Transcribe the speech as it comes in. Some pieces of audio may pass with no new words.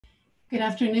Good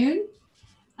afternoon.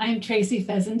 I'm Tracy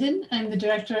Fessenden. I'm the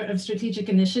Director of Strategic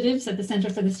Initiatives at the Center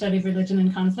for the Study of Religion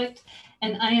and Conflict,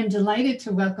 and I am delighted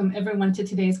to welcome everyone to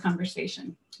today's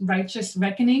conversation, Righteous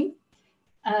Reckoning,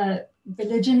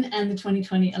 Religion and the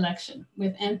 2020 Election,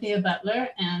 with Anthea Butler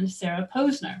and Sarah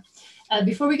Posner.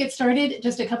 Before we get started,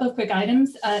 just a couple of quick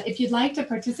items. If you'd like to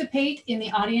participate in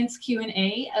the audience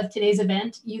Q&A of today's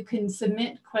event, you can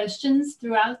submit questions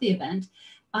throughout the event.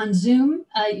 On Zoom,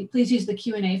 please use the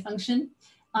Q&A function.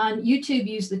 On YouTube,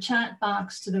 use the chat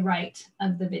box to the right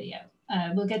of the video.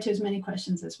 We'll get to as many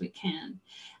questions as we can.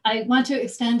 I want to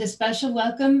extend a special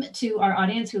welcome to our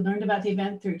audience who learned about the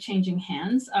event through Changing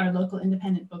Hands, our local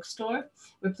independent bookstore.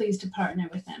 We're pleased to partner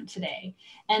with them today.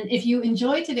 And if you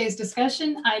enjoy today's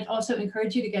discussion, I'd also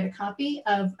encourage you to get a copy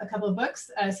of a couple of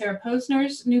books. Sarah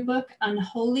Posner's new book,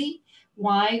 Unholy: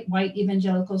 Why White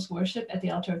Evangelicals Worship at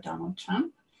the Altar of Donald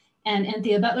Trump, and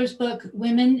Anthea Butler's book,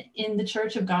 Women in the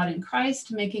Church of God in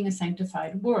Christ, Making a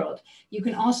Sanctified World. You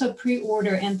can also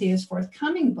pre-order Anthea's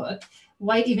forthcoming book,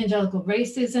 White Evangelical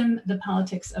Racism, The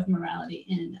Politics of Morality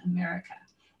in America.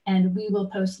 And we will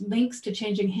post links to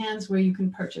Changing Hands where you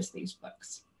can purchase these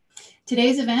books.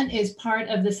 Today's event is part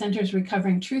of the Center's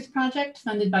Recovering Truth Project,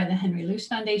 funded by the Henry Luce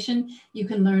Foundation. You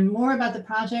can learn more about the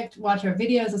project, watch our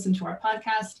videos, listen to our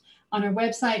podcast. On our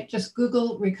website, just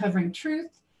Google Recovering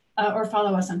Truth, or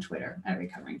follow us on Twitter at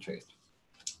Recovering Truth.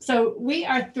 So we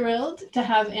are thrilled to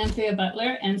have Anthea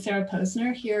Butler and Sarah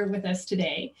Posner here with us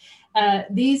today.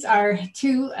 These are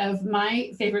two of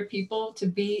my favorite people to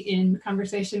be in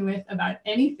conversation with about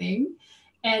anything.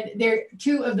 And they're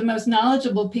two of the most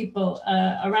knowledgeable people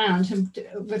around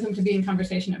with whom to be in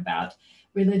conversation about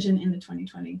religion in the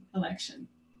 2020 election.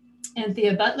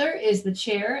 Anthea Butler is the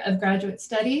chair of graduate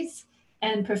studies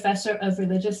and professor of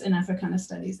religious and Africana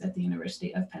studies at the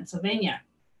University of Pennsylvania.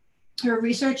 Her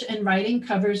research and writing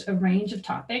covers a range of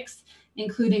topics,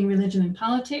 including religion and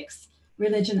politics,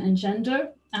 religion and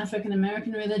gender, African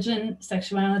American religion,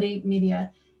 sexuality,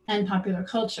 media, and popular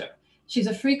culture. She's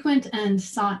a frequent and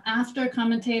sought after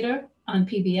commentator on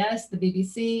PBS, the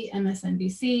BBC,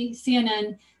 MSNBC,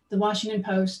 CNN, the Washington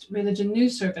Post, Religion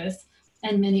News Service,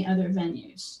 and many other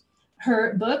venues.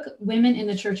 Her book, Women in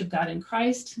the Church of God in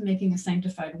Christ, Making a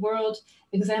Sanctified World,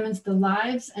 examines the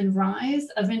lives and rise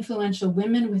of influential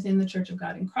women within the Church of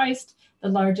God in Christ, the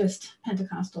largest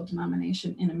Pentecostal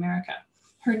denomination in America.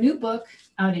 Her new book,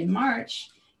 out in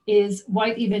March, is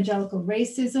White Evangelical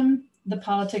Racism, The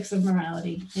Politics of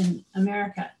Morality in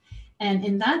America. And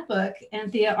in that book,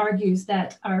 Anthea argues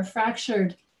that our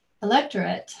fractured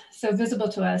electorate, so visible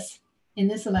to us in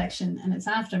this election and its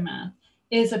aftermath,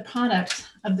 is a product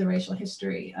of the racial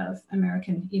history of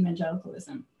American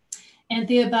evangelicalism.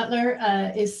 Anthea Butler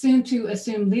is soon to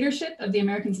assume leadership of the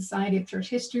American Society of Church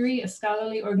History, a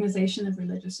scholarly organization of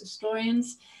religious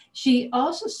historians. She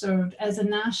also served as a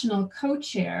national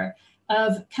co-chair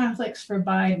of Catholics for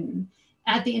Biden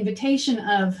at the invitation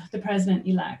of the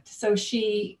president-elect. So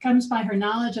she comes by her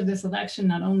knowledge of this election,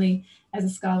 not only as a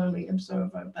scholarly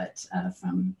observer, but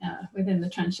from within the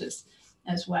trenches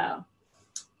as well.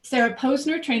 Sarah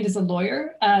Posner trained as a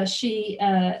lawyer. She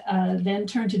then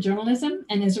turned to journalism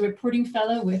and is a reporting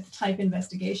fellow with Type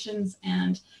Investigations,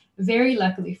 and very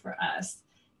luckily for us,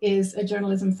 is a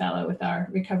journalism fellow with our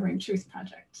Recovering Truth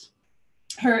Project.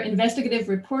 Her investigative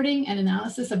reporting and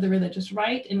analysis of the religious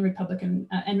right in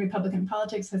Republican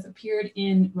politics has appeared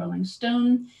in Rolling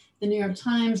Stone, the New York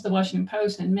Times, the Washington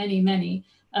Post, and many, many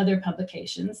other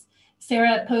publications.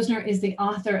 Sarah Posner is the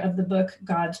author of the book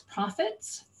God's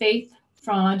Prophets, Faith,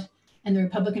 Fraud, and the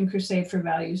Republican Crusade for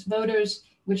Values Voters,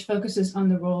 which focuses on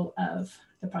the role of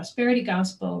the prosperity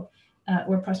gospel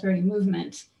or prosperity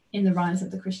movement in the rise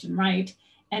of the Christian right.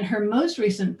 And her most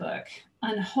recent book,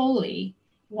 Unholy: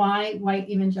 Why White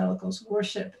Evangelicals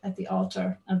Worship at the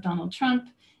Altar of Donald Trump,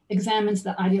 examines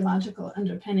the ideological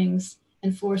underpinnings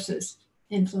and forces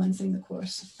influencing the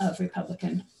course of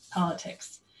Republican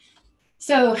politics.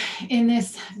 So in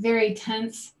this very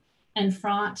tense and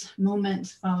fraught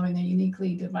moment following a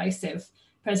uniquely divisive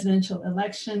presidential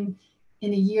election,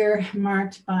 in a year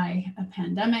marked by a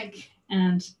pandemic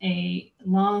and a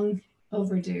long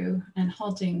overdue and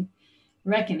halting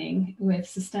reckoning with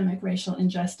systemic racial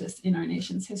injustice in our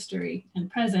nation's history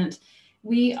and present,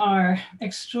 we are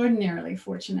extraordinarily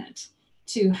fortunate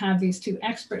to have these two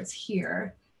experts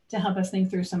here to help us think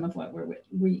through some of what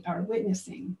we are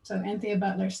witnessing. So Anthea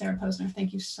Butler, Sarah Posner,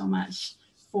 thank you so much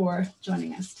for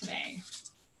joining us today.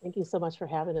 Thank you so much for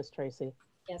having us, Tracy.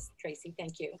 Yes, Tracy,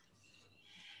 thank you.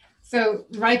 So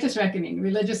Righteous Reckoning,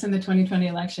 Religious in the 2020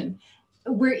 Election.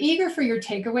 We're eager for your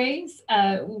takeaways.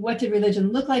 What did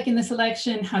religion look like in this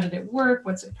election? How did it work?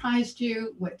 What surprised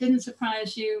you? What didn't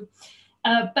surprise you?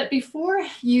 But before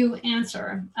you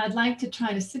answer, I'd like to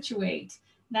try to situate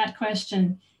that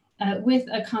question with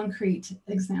a concrete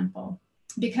example,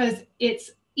 because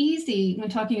it's easy when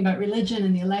talking about religion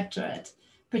and the electorate,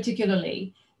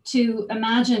 particularly, to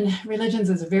imagine religions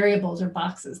as variables or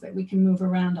boxes that we can move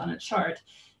around on a chart,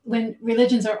 when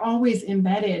religions are always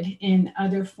embedded in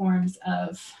other forms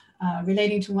of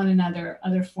relating to one another,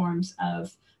 other forms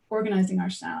of organizing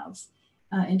ourselves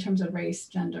in terms of race,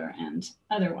 gender, and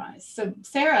otherwise. So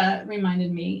Sarah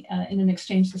reminded me in an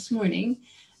exchange this morning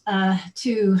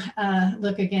to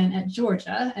look again at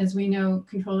Georgia. As we know,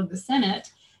 control of the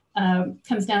Senate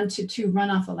comes down to two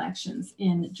runoff elections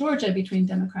in Georgia between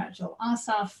Democrat Joel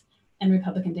Ossoff and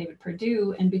Republican David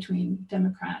Perdue, and between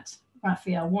Democrat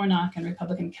Raphael Warnock and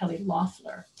Republican Kelly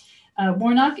Loeffler.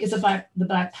 Warnock is the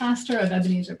Black pastor of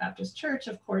Ebenezer Baptist Church,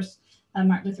 of course,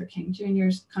 Martin Luther King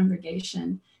Jr.'s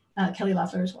congregation. Kelly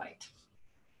Loeffler is white.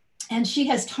 And she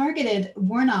has targeted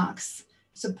Warnock's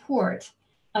support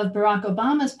of Barack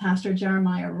Obama's pastor,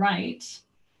 Jeremiah Wright,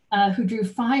 who drew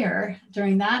fire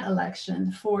during that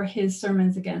election for his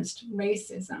sermons against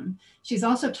racism. She's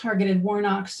also targeted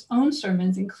Warnock's own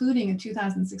sermons, including a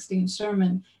 2016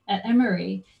 sermon at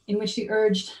Emory, in which he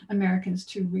urged Americans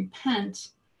to repent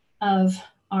of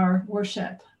our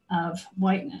worship of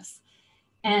whiteness.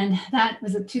 And that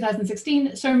was a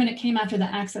 2016 sermon. It came after the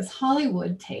Access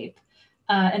Hollywood tape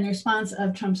and the response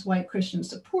of Trump's white Christian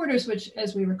supporters, which,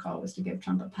 as we recall, was to give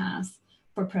Trump a pass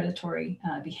for predatory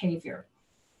behavior.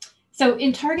 So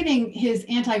in targeting his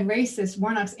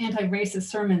Warnock's anti-racist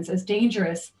sermons as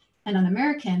dangerous and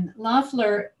un-American,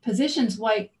 Loeffler positions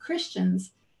white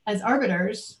Christians as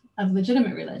arbiters of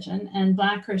legitimate religion and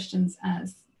Black Christians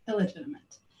as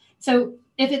illegitimate. So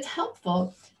if it's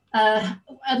helpful,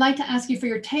 I'd like to ask you for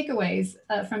your takeaways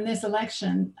from this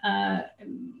election,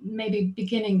 maybe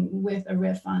beginning with a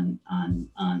riff on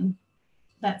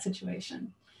that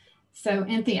situation. So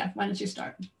Anthea, why don't you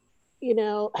start? You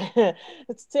know,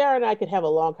 Sarah and I could have a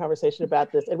long conversation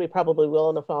about this, and we probably will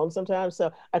on the phone sometimes.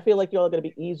 So I feel like you're all going to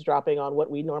be eavesdropping on what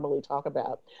we normally talk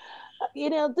about. You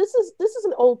know, this is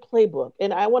an old playbook,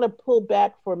 and I want to pull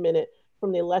back for a minute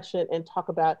from the election and talk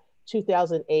about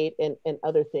 2008 and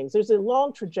other things. There's a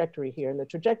long trajectory here, and the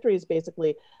trajectory is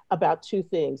basically about two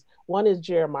things. One is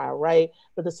Jeremiah Wright,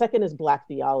 but the second is Black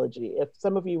theology. If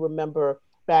some of you remember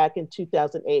back in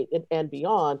 2008 and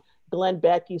beyond, Glenn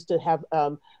Beck used to have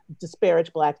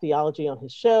disparaged Black theology on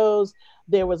his shows.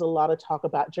 There was a lot of talk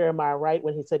about Jeremiah Wright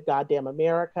when he said, "Goddamn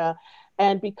America."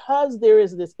 And because there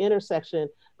is this intersection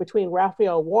between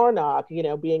Raphael Warnock, you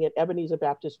know, being at Ebenezer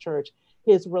Baptist Church,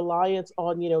 his reliance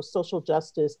on, you know, social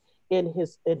justice in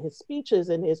his speeches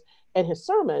and his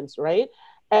sermons, right?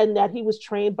 And that he was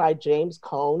trained by James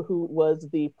Cone, who was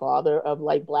the father of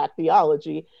like Black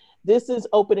theology. This is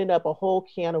opening up a whole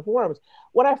can of worms.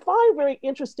 What I find very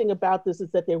interesting about this is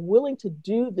that they're willing to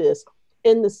do this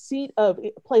in the seat of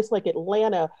a place like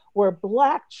Atlanta, where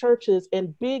Black churches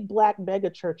and big Black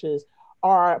mega churches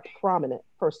are prominent,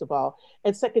 first of all.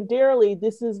 And secondarily,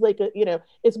 this is like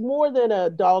it's more than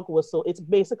a dog whistle. It's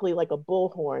basically like a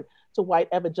bullhorn to white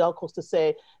evangelicals to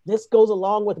say, this goes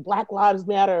along with Black Lives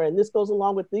Matter, and this goes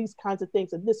along with these kinds of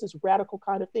things, and this is radical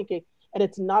kind of thinking. And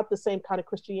it's not the same kind of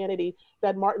Christianity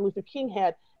that Martin Luther King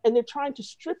had. And they're trying to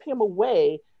strip him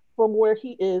away from where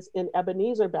he is in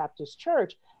Ebenezer Baptist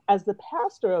Church as the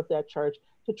pastor of that church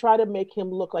to try to make him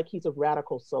look like he's a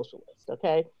radical socialist,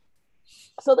 okay?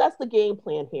 So that's the game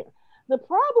plan here. The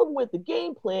problem with the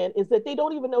game plan is that they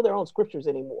don't even know their own scriptures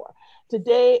anymore.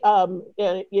 Today,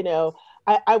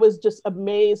 I was just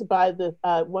amazed by the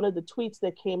one of the tweets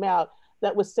that came out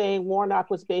that was saying Warnock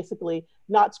was basically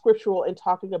not scriptural in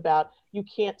talking about you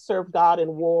can't serve God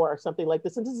in war or something like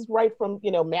this. And this is right from,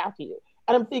 Matthew.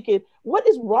 And I'm thinking, what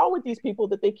is wrong with these people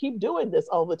that they keep doing this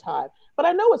all the time? But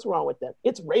I know what's wrong with them.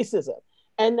 It's racism.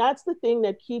 And that's the thing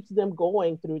that keeps them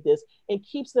going through this and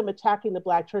keeps them attacking the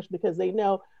Black church, because they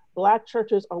know Black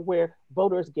churches are where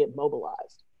voters get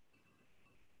mobilized.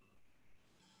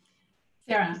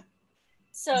 Sarah.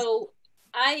 So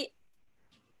I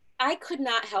could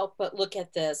not help but look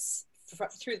at this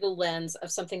through the lens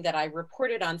of something that I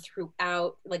reported on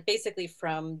throughout, like basically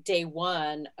from day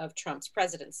one of Trump's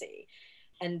presidency.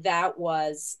 And that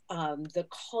was the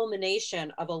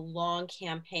culmination of a long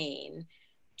campaign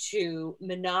to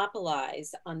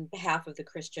monopolize, on behalf of the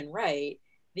Christian right,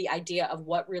 the idea of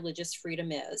what religious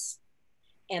freedom is.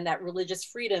 And that religious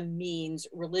freedom means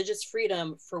religious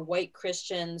freedom for white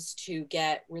Christians to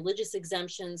get religious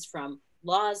exemptions from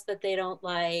laws that they don't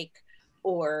like,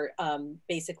 or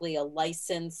basically a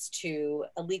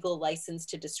legal license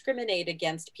to discriminate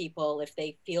against people if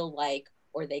they feel like,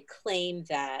 or they claim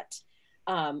that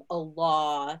a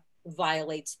law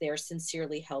violates their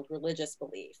sincerely held religious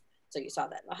belief. So you saw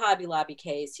that in the Hobby Lobby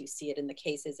case. You see it in the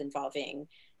cases involving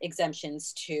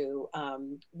exemptions to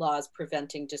laws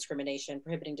prohibiting discrimination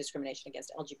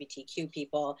against LGBTQ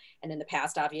people. And in the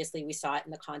past, obviously, we saw it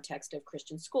in the context of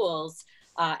Christian schools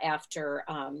after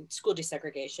school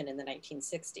desegregation in the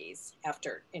 1960s,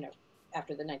 after the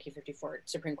 1954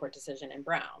 Supreme Court decision in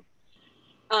Brown.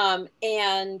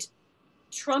 And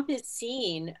Trump is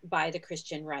seen by the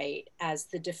Christian right as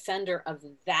the defender of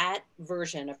that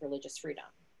version of religious freedom.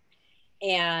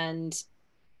 And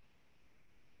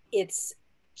it's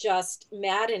just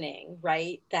maddening,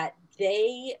 right, that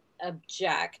they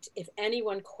object if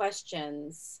anyone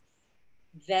questions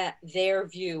that their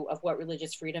view of what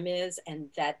religious freedom is, and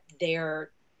that their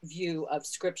view of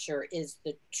scripture is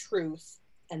the truth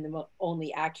and the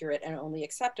only accurate and only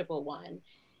acceptable one.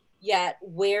 Yet,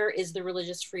 where is the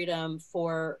religious freedom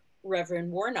for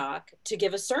Reverend Warnock to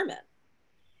give a sermon?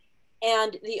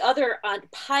 And the other,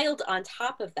 piled on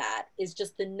top of that, is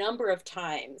just the number of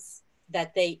times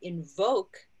that they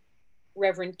invoke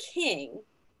Reverend King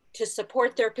to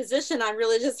support their position on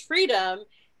religious freedom.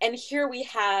 And here we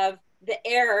have the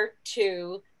heir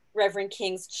to Reverend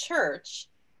King's church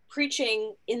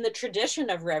preaching in the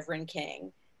tradition of Reverend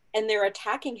King, and they're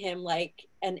attacking him like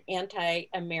an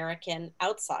anti-American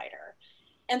outsider.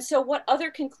 And so what other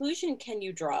conclusion can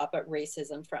you draw but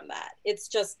racism from that? It's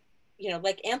just,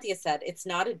 like Anthea said, it's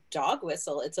not a dog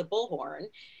whistle, it's a bullhorn.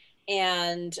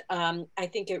 And I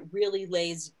think it really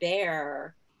lays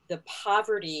bare the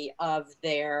poverty of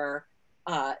their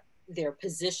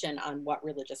position on what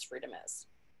religious freedom is.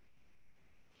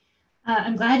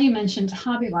 I'm glad you mentioned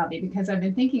Hobby Lobby, because I've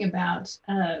been thinking about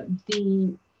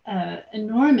the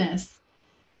enormous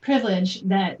privilege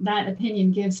that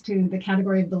opinion gives to the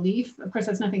category of belief. Of course,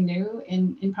 that's nothing new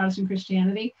in Protestant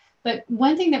Christianity. But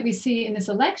one thing that we see in this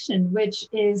election, which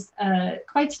is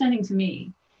quite stunning to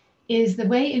me, is the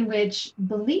way in which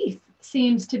belief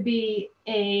seems to be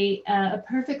a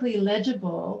perfectly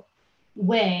legible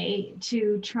way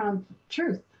to trump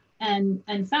truth and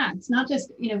facts. Not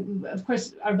just, of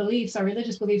course, our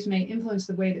religious beliefs may influence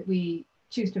the way that we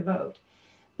choose to vote.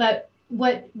 But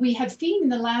what we have seen in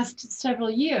the last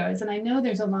several years, and I know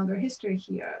there's a longer history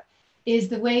here, is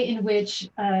the way in which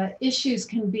issues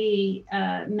can be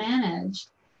managed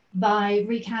by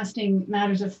recasting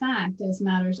matters of fact as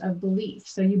matters of belief.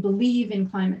 So you believe in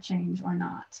climate change or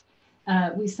not.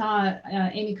 We saw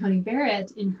Amy Coney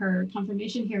Barrett in her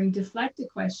confirmation hearing deflect a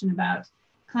question about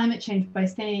climate change by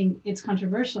saying it's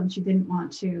controversial and she didn't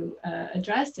want to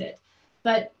address it.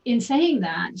 But in saying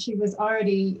that, she was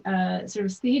already sort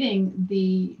of ceding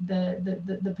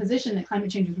the position that climate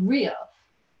change is real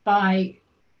by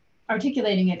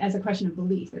articulating it as a question of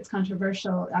belief. It's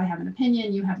controversial. I have an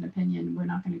opinion. You have an opinion. We're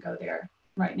not going to go there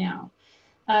right now.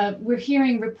 We're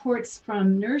hearing reports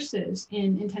from nurses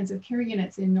in intensive care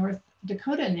units in North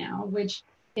Dakota now, which,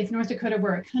 if North Dakota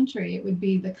were a country, it would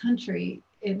be the country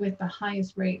with the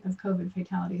highest rate of COVID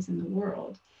fatalities in the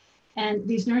world. And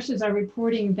these nurses are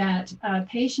reporting that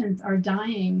patients are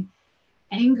dying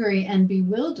angry and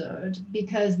bewildered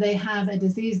because they have a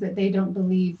disease that they don't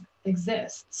believe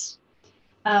exists.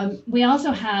 We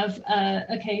also have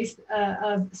a case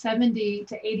of 70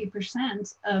 to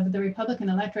 80% of the Republican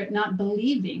electorate not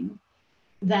believing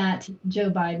that Joe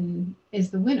Biden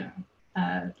is the winner.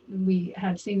 We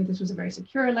have seen that this was a very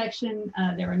secure election.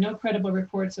 There are no credible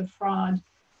reports of fraud.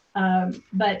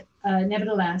 But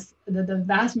nevertheless, the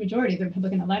vast majority of the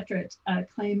Republican electorate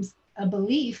claims a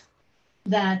belief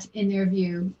that, in their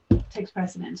view, takes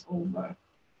precedence over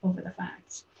the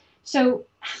facts. So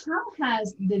how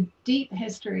has the deep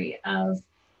history of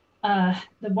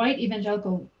the white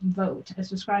evangelical vote, as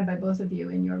described by both of you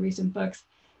in your recent books,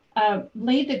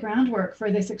 laid the groundwork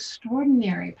for this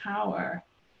extraordinary power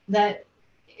that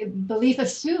belief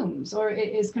assumes, or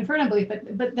it is conferred on belief,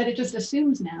 but that it just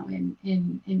assumes now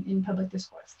in public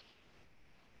discourse?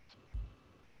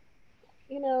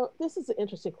 This is an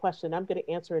interesting question. I'm going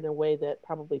to answer it in a way that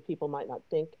probably people might not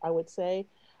think I would say.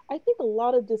 I think a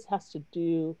lot of this has to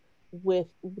do with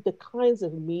the kinds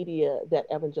of media that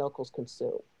evangelicals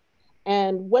consume.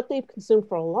 And what they've consumed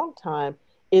for a long time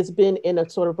has been in a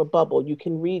sort of a bubble. You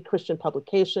can read Christian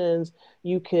publications,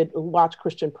 you could watch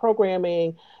Christian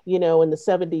programming, in the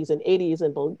 70s and 80s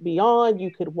and beyond.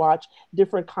 You could watch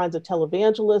different kinds of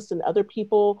televangelists and other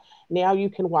people. Now you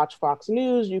can watch Fox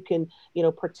News, you can,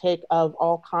 partake of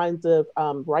all kinds of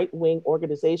right-wing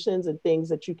organizations and things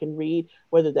that you can read,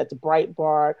 whether that's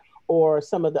Breitbart or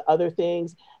some of the other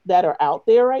things that are out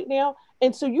there right now.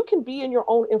 And so you can be in your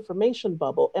own information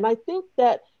bubble. And I think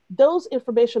that those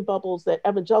information bubbles that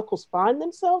evangelicals find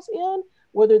themselves in,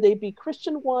 whether they be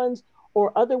Christian ones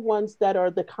or other ones that are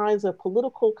the kinds of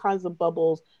political kinds of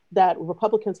bubbles that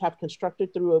Republicans have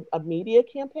constructed through a media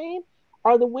campaign,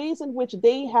 are the ways in which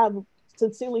they have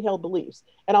sincerely held beliefs.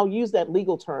 And I'll use that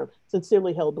legal term,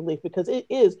 sincerely held belief, because it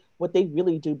is what they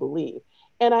really do believe.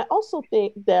 And I also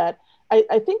think that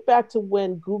I think back to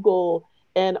when Google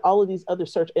and all of these other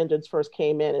search engines first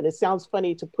came in. And it sounds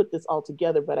funny to put this all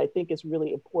together, but I think it's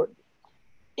really important.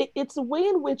 It's a way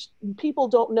in which people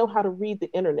don't know how to read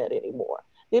the internet anymore.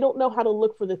 They don't know how to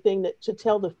look for the thing that to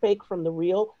tell the fake from the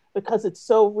real, because it's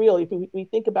so real. If we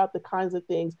think about the kinds of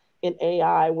things in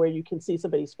AI where you can see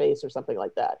somebody's face or something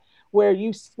like that, where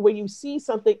you see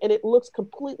something and it looks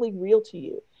completely real to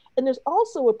you. And there's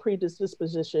also a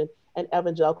predisposition in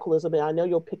evangelicalism, and I know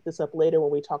you'll pick this up later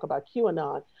when we talk about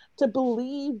QAnon, to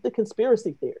believe the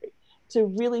conspiracy theory, to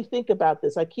really think about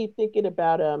this. I keep thinking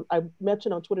about, I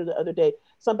mentioned on Twitter the other day,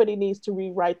 somebody needs to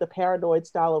rewrite the paranoid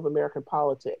style of American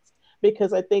politics.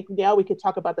 Because I think now we could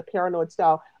talk about the paranoid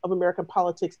style of American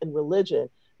politics and religion,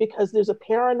 because there's a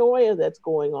paranoia that's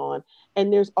going on.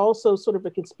 And there's also sort of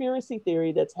a conspiracy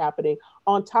theory that's happening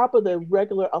on top of the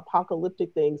regular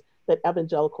apocalyptic things that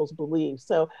evangelicals believe.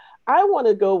 So I want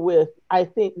to go with, I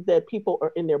think that people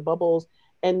are in their bubbles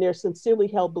and their sincerely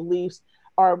held beliefs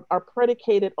are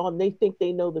predicated on they think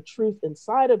they know the truth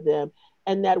inside of them,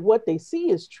 and that what they see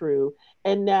is true,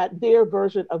 and that their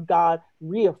version of God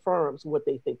reaffirms what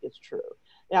they think is true.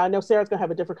 Now, I know Sarah's going to have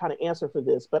a different kind of answer for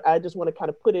this, but I just want to kind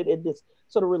of put it in this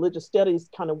sort of religious studies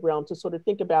kind of realm to sort of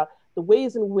think about the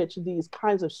ways in which these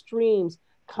kinds of streams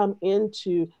come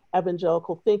into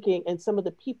evangelical thinking, and some of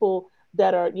the people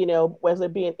that are, you know, as they're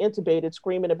being intubated,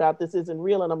 screaming about this isn't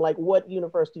real. And I'm like, what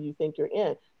universe do you think you're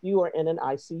in? You are in an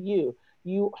ICU.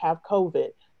 You have COVID.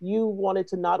 You wanted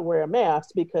to not wear a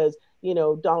mask because, you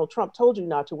know, Donald Trump told you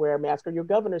not to wear a mask, or your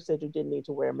governor said you didn't need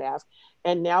to wear a mask.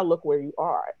 And now look where you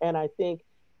are. And I think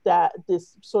that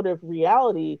this sort of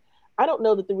reality, I don't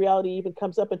know that the reality even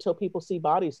comes up until people see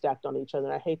bodies stacked on each other.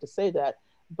 And I hate to say that,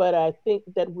 but I think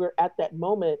that we're at that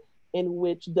moment in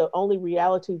which the only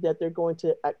reality that they're going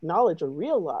to acknowledge or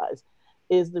realize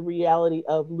is the reality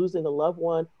of losing a loved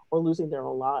one or losing their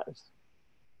own lives.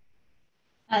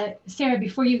 Sarah,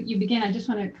 before you begin, I just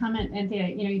want to comment, Anthea,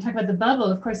 you know, you talk about the bubble.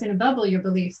 Of course, in a bubble, your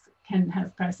beliefs can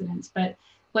have precedence, but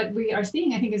what we are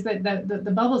seeing, I think, is that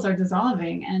the bubbles are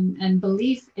dissolving, and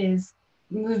belief is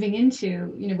moving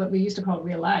into, you know, what we used to call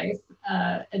real life.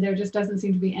 There just doesn't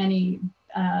seem to be any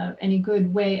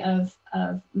good way of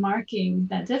marking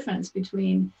that difference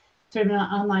between sort of an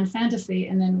online fantasy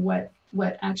and then what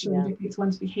actually dictates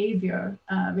one's behavior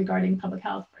regarding public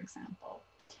health, for example.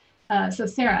 So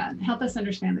Sarah, help us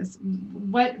understand this.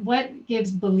 What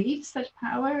gives belief such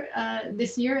power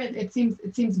this year? It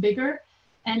seems bigger,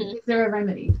 and is there a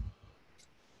remedy?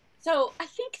 So I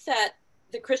think that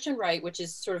the Christian right, which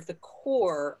is sort of the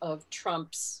core of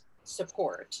Trump's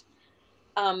support,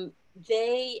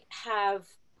 they have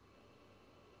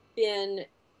been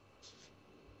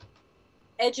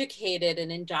educated and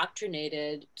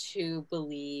indoctrinated to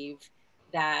believe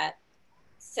that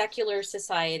secular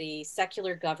society,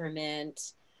 secular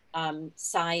government,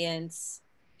 science,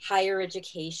 higher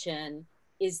education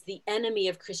is the enemy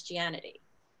of Christianity,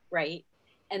 right?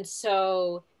 And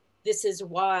so this is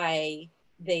why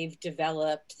they've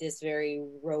developed this very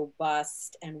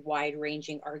robust and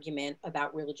wide-ranging argument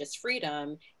about religious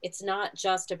freedom. It's not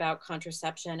just about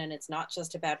contraception, and it's not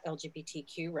just about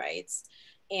LGBTQ rights.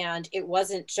 And it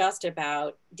wasn't just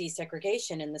about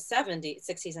desegregation in the 70s,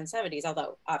 60s and 70s,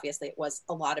 although obviously it was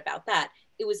a lot about that.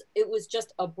 It was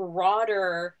just a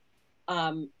broader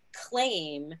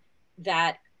claim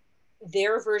that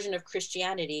their version of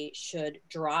Christianity should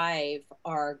drive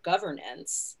our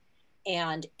governance,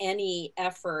 and any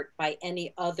effort by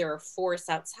any other force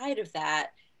outside of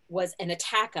that was an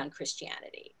attack on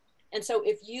Christianity. And so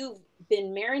if you've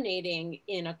been marinating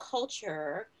in a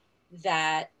culture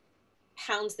that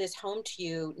pounds this home to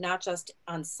you, not just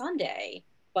on Sunday,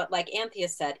 but like Anthea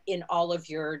said, in all of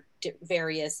your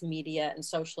various media and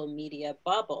social media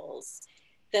bubbles,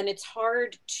 then it's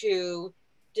hard to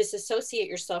disassociate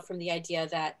yourself from the idea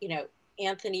that, you know,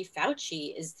 Anthony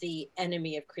Fauci is the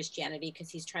enemy of Christianity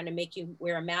because he's trying to make you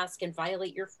wear a mask and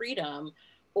violate your freedom,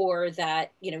 or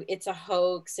that, you know, it's a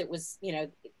hoax. It was, you know,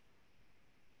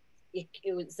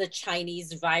 it was the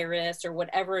Chinese virus, or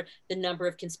whatever the number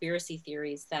of conspiracy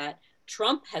theories that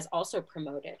Trump has also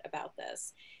promoted about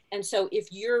this. And so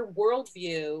if your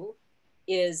worldview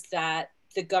is that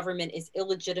the government is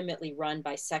illegitimately run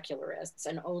by secularists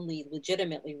and only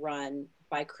legitimately run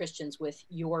by Christians with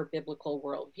your biblical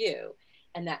worldview,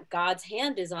 and that God's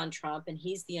hand is on Trump and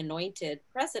he's the anointed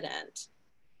president,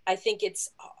 I think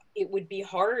it would be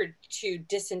hard to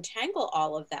disentangle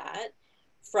all of that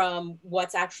from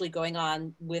what's actually going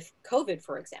on with COVID,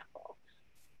 for example.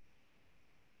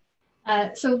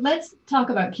 So let's talk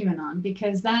about QAnon,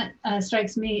 because that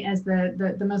strikes me as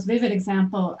the most vivid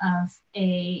example of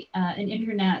an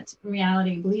internet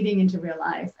reality bleeding into real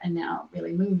life and now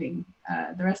really moving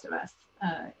the rest of us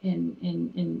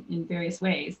in various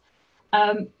ways.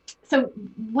 So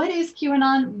what is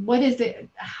QAnon? What is it?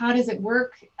 How does it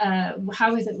work?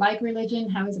 How is it like religion?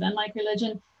 How is it unlike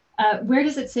religion? Where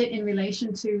does it sit in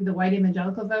relation to the white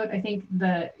evangelical vote? I think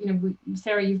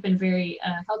Sarah, you've been very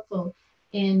helpful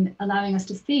in allowing us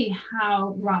to see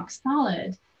how rock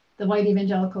solid the white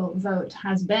evangelical vote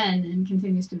has been and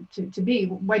continues to be,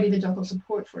 white evangelical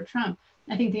support for Trump.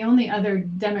 I think the only other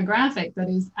demographic that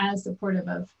is as supportive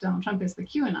of Donald Trump is the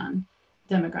QAnon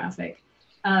demographic.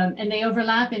 And they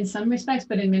overlap in some respects,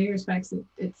 but in many respects,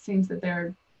 it seems that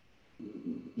they're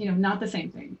not the same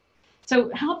thing. So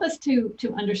help us to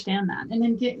understand that. And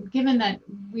then given that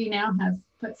we now have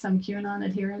put some QAnon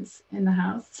adherents in the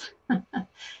House,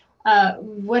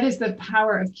 what is the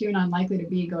power of QAnon likely to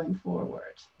be going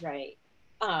forward? Right.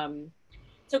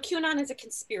 So QAnon is a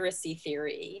conspiracy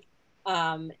theory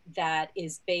that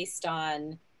is based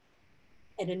on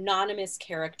an anonymous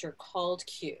character called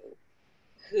Q,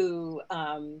 who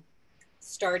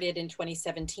started in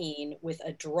 2017 with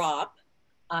a drop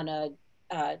on a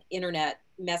internet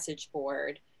message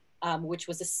board, which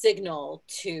was a signal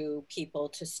to people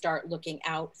to start looking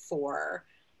out for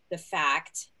the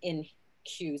fact in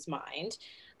Q's mind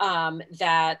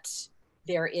that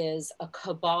there is a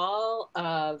cabal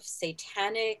of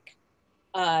satanic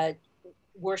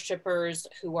worshipers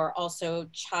who are also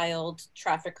child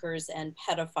traffickers and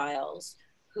pedophiles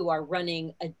who are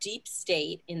running a deep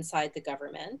state inside the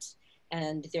government.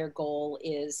 And their goal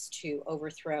is to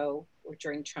overthrow, or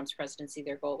during Trump's presidency,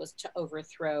 their goal was to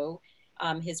overthrow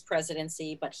his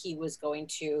presidency, but he was going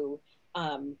to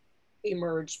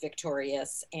emerge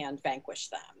victorious and vanquish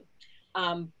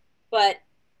them. But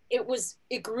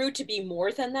it grew to be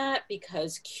more than that,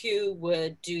 because Q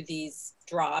would do these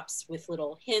drops with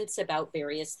little hints about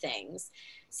various things,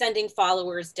 sending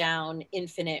followers down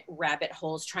infinite rabbit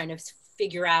holes, trying to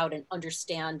figure out and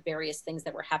understand various things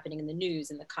that were happening in the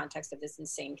news in the context of this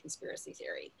insane conspiracy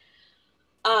theory.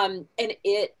 And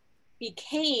it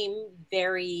became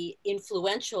very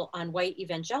influential on white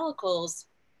evangelicals,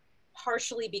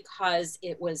 partially because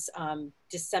it was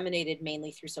disseminated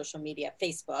mainly through social media,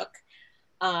 Facebook.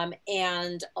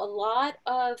 And a lot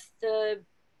of the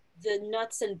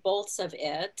nuts and bolts of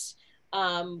it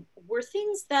were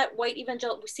things that white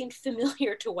evangelicals seemed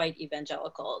familiar to white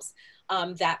evangelicals,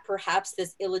 that perhaps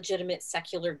this illegitimate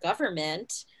secular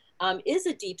government is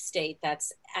a deep state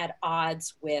that's at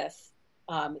odds with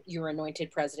your anointed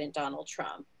president, Donald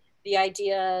Trump. The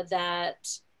idea that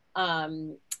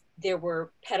there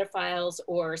were pedophiles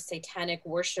or satanic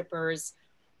worshipers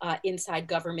inside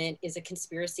government is a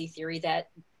conspiracy theory that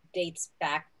dates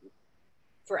back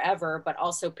forever, but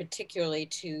also particularly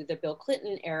to the Bill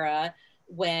Clinton era,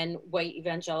 when white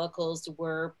evangelicals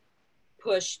were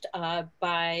pushed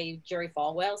by Jerry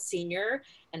Falwell Sr.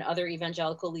 and other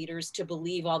evangelical leaders to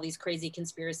believe all these crazy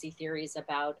conspiracy theories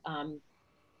about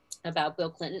Bill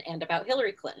Clinton and about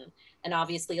Hillary Clinton. And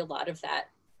obviously a lot of that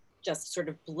just sort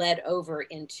of bled over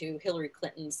into Hillary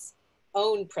Clinton's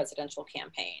own presidential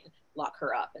campaign, lock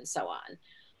her up and so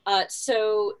on.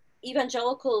 So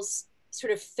evangelicals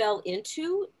sort of fell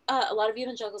into, a lot of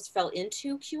evangelicals fell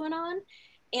into QAnon.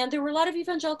 And there were a lot of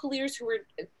evangelical leaders who were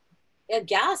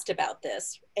aghast about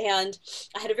this. And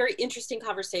I had a very interesting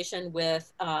conversation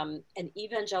with an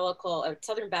evangelical, a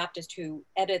Southern Baptist who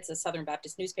edits a Southern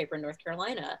Baptist newspaper in North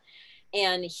Carolina.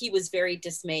 And he was very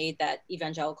dismayed that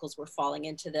evangelicals were falling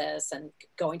into this and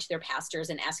going to their pastors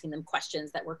and asking them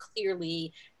questions that were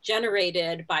clearly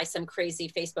generated by some crazy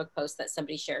Facebook post that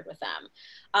somebody shared with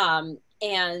them.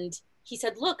 And he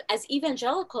said, look, as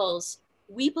evangelicals,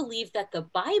 we believe that the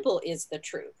Bible is the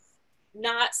truth,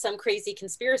 not some crazy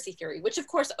conspiracy theory, which of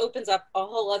course opens up a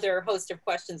whole other host of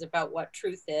questions about what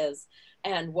truth is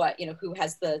and what, who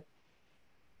has the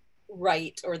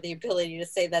right or the ability to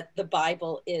say that the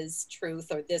Bible is truth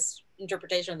or this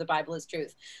interpretation of the Bible is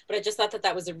truth. But I just thought that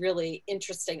that was a really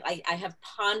interesting, I have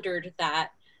pondered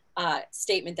that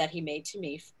statement that he made to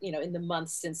me, in the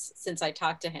months since I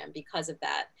talked to him, because of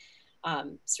that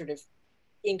sort of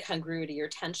incongruity or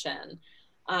tension.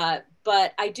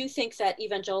 But I do think that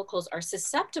evangelicals are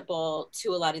susceptible to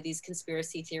a lot of these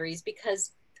conspiracy theories,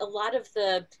 because a lot of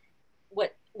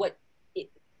what it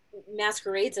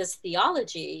masquerades as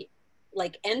theology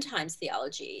like end times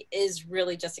theology is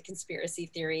really just a conspiracy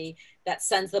theory that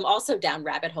sends them also down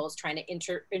rabbit holes trying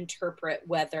to interpret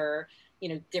whether, you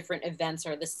know, different events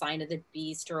are the sign of the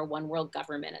beast or a one world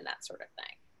government and that sort of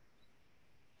thing.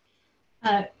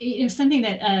 You know, something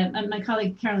that my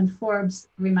colleague Carolyn Forbes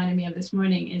reminded me of this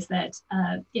morning is that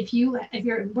if your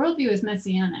worldview is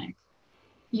messianic,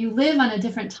 you live on a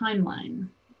different timeline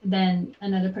than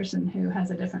another person who has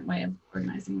a different way of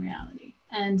organizing reality.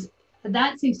 And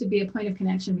that seems to be a point of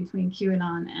connection between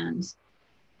QAnon and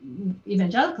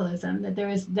evangelicalism, that there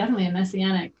is definitely a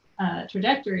messianic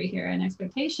trajectory here and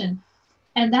expectation.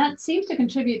 And that seems to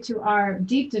contribute to our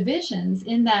deep divisions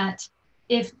in that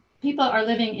if people are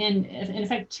living in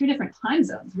effect, two different time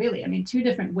zones, really. I mean, two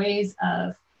different ways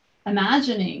of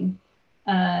imagining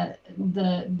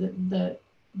the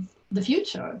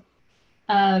future.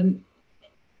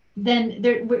 Then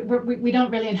we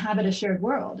don't really inhabit a shared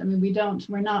world. I mean,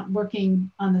 we're not working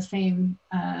on the same,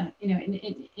 you know,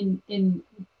 in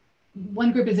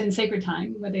one group is in sacred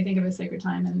time, what they think of as sacred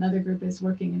time, and another group is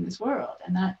working in this world.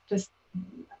 And that just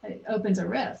opens a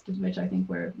rift, which I think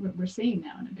we're seeing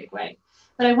now in a big way.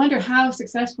 But I wonder how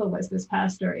successful was this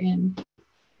pastor in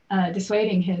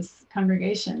dissuading his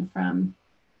congregation from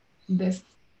this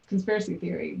conspiracy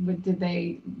theory? Were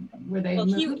they? Well,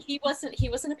 he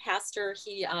wasn't a pastor.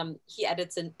 He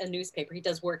edits a newspaper. He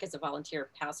does work as a volunteer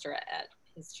pastor at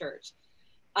his church.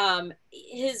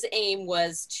 His aim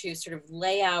was to sort of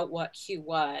lay out what Q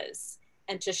was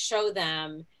and to show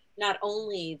them not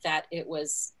only that it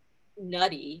was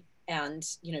nutty and,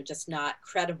 you know, just not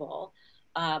credible,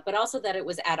 but also that it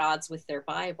was at odds with their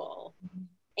Bible. Mm-hmm.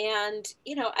 And,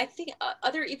 you know, I think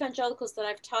other evangelicals that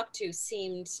I've talked to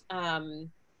seemed,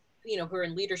 you know, who are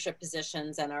in leadership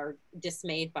positions and are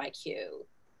dismayed by Q,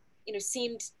 you know,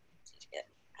 seemed,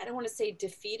 I don't want to say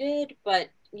defeated, but,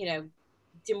 you know,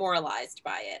 demoralized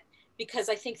by it, because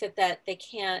I think that they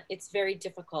can't, it's very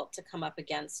difficult to come up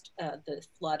against the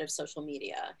flood of social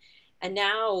media. And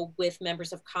now with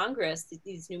members of Congress,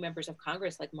 these new members of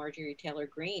Congress like Marjorie Taylor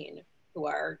Greene, who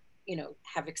are, you know,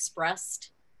 have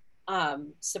expressed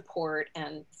support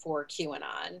and for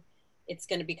QAnon, it's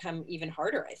going to become even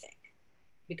harder, I think,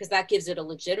 because that gives it a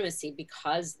legitimacy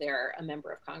because they're a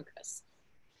member of Congress.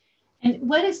 And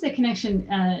what is the connection,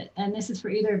 and this is for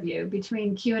either of you,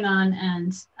 between QAnon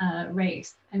and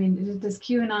race? I mean, does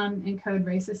QAnon encode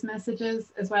racist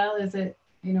messages as well? Is it,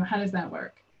 you know, how does that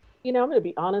work? You know, I'm going to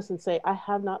be honest and say I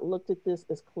have not looked at this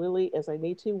as clearly as I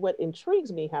need to. What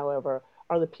intrigues me, however,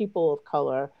 are the people of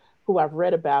color who I've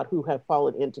read about who have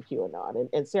fallen into QAnon.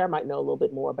 And Sarah might know a little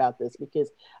bit more about this,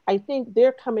 because I think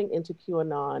they're coming into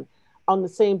QAnon on the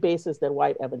same basis that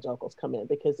white evangelicals come in,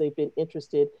 because they've been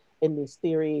interested in these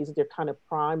theories. They're kind of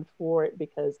primed for it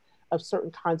because of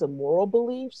certain kinds of moral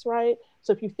beliefs, right?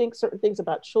 So if you think certain things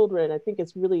about children, I think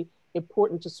it's really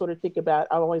important to sort of think about,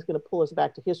 I'm always going to pull us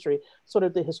back to history, sort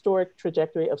of the historic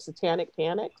trajectory of satanic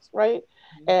panics, right?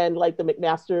 Mm-hmm. And like the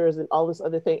McMasters and all this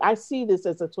other thing. I see this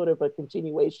as a sort of a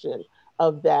continuation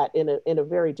of that in a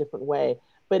very different way.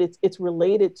 But it's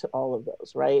related to all of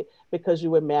those, right? Because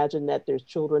you imagine that there's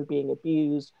children being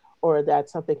abused or that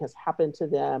something has happened to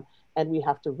them and we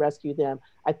have to rescue them.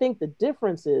 I think the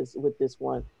difference is with this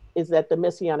one is that the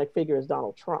messianic figure is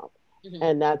Donald Trump. Mm-hmm.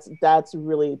 And that's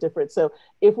really different. So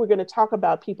if we're going to talk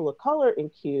about people of color in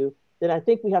Q, then I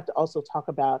think we have to also talk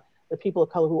about the people of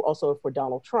color who also are for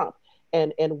Donald Trump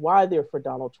and why they're for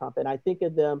Donald Trump. And I think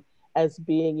of them as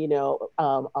being, you know,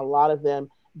 a lot of them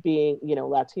being, you know,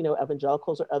 Latino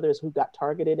evangelicals or others who got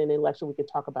targeted in the election. We can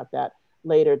talk about that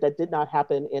later. That did not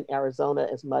happen in Arizona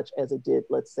as much as it did,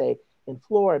 let's say, in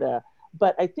Florida.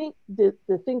 But I think the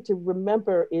thing to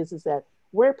remember is that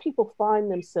where people find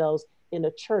themselves in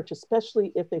a church,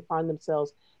 especially if they find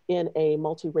themselves in a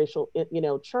multiracial, you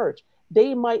know, church,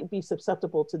 they might be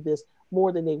susceptible to this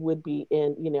more than they would be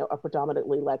in, you know, a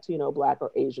predominantly Latino, Black,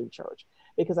 or Asian church,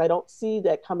 because I don't see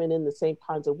that coming in the same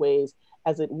kinds of ways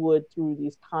as it would through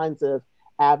these kinds of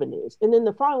avenues. And then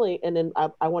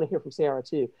I want to hear from Sarah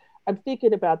too. I'm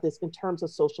thinking about this in terms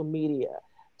of social media.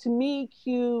 To me,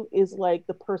 Q is like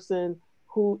the person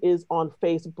who is on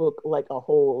Facebook like a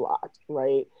whole lot,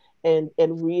 right? And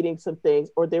reading some things,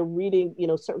 or they're reading, you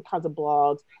know, certain kinds of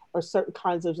blogs or certain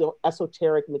kinds of, you know,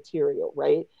 esoteric material,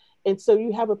 right? And so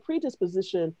you have a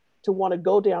predisposition to want to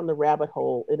go down the rabbit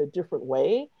hole in a different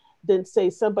way than, say,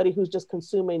 somebody who's just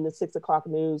consuming the 6 o'clock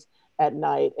news at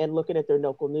night and looking at their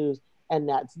local news, and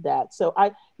that's that. So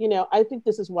I think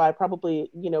this is why probably,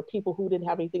 you know, people who didn't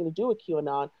have anything to do with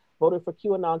QAnon voted for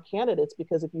QAnon candidates,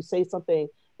 because if you say something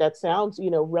that sounds, you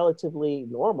know, relatively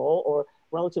normal or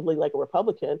relatively like a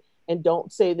Republican and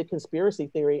don't say the conspiracy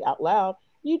theory out loud,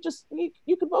 you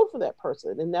could vote for that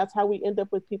person. And that's how we end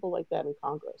up with people like that in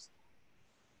Congress.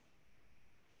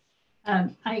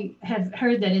 I have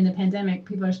heard that in the pandemic,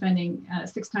 people are spending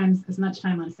 6 times as much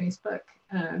time on Facebook,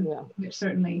 which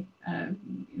certainly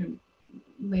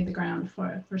laid the ground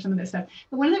for some of this stuff.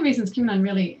 But one of the reasons QAnon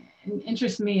really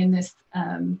interests me in this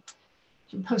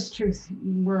post-truth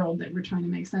world that we're trying to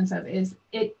make sense of is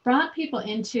it brought people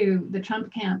into the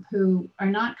Trump camp who are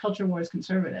not culture wars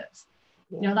conservatives.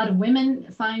 You know, a lot of women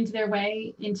find their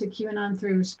way into QAnon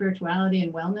through spirituality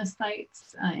and wellness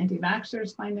sites.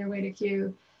 Anti-vaxxers find their way to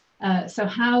Q. So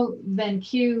how then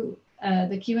the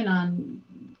QAnon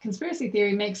conspiracy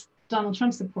theory makes Donald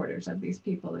Trump supporters of these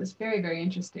people is very, very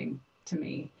interesting to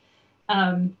me.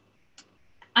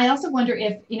 I also wonder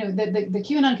if, you know, the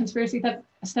QAnon conspiracy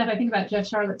stuff, I think about Jeff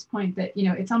Charlotte's point that, you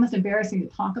know, it's almost embarrassing to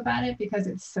talk about it because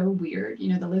it's so weird,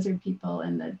 you know, the lizard people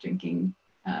and the drinking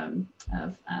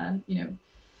of, you know,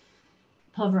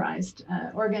 pulverized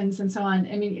organs and so on.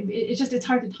 I mean, it's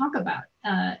hard to talk about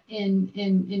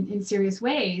in serious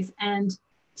ways. And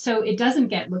so it doesn't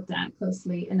get looked at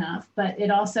closely enough, but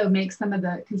it also makes some of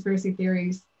the conspiracy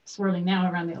theories swirling now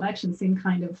around the election seem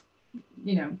kind of,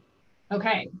 you know,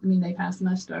 okay. I mean, they pass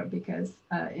muster because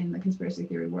in the conspiracy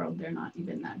theory world, they're not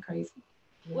even that crazy.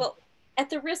 Well, at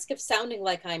the risk of sounding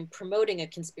like I'm promoting a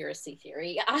conspiracy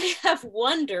theory, I have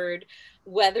wondered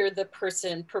whether the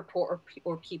person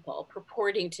or people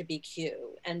purporting to be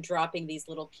Q and dropping these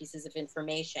little pieces of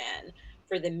information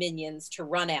for the minions to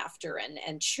run after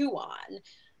and chew on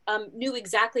knew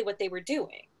exactly what they were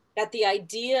doing. That the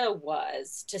idea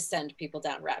was to send people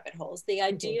down rabbit holes. The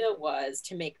idea was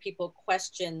to make people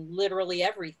question literally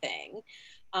everything.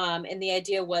 And the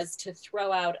idea was to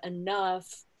throw out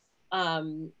enough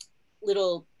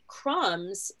little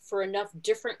crumbs for enough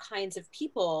different kinds of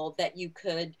people that you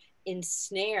could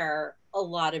ensnare a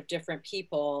lot of different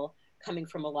people coming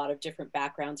from a lot of different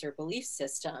backgrounds or belief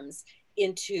systems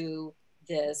into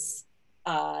this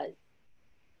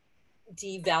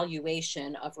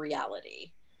devaluation of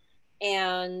reality.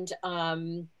 And,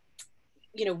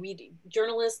 you know,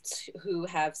 journalists who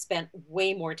have spent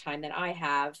way more time than I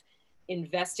have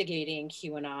investigating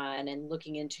QAnon and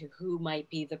looking into who might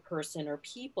be the person or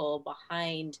people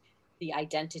behind the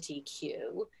identity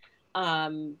Q,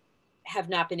 have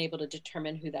not been able to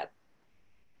determine who that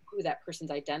person's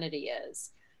identity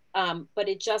is. But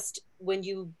it just, when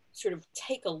you sort of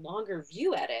take a longer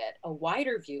view at it, a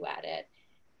wider view at it,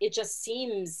 it just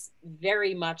seems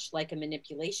very much like a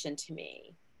manipulation to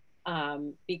me,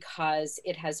 because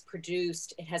it has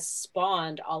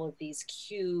spawned all of these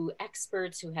Q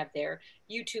experts who have their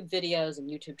YouTube videos, and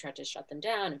YouTube tried to shut them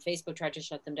down and Facebook tried to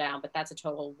shut them down, but that's a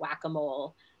total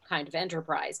whack-a-mole kind of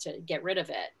enterprise to get rid of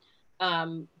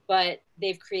it. But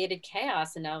they've created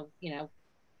chaos, and now, you know,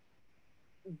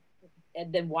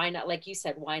 and then why not, like you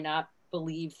said, why not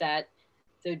believe that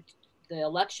the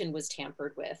election was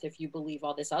tampered with if you believe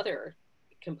all this other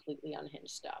completely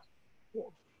unhinged stuff? Yeah.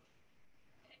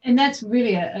 And that's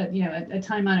really a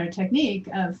time-honored technique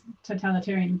of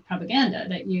totalitarian propaganda,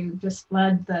 that you just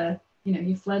flood the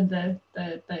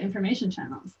information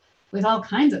channels with all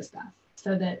kinds of stuff,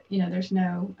 so that, you know, there's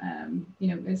no,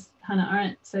 as Hannah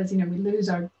Arendt says, you know, we lose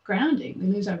our grounding, we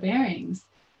lose our bearings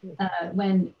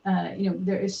when,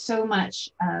 there is so much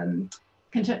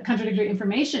contradictory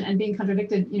information and being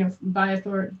contradicted, you know, by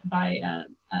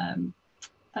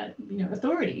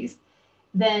authorities.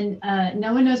 Then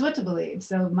no one knows what to believe.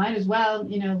 So might as well,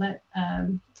 you know, let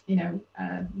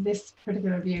this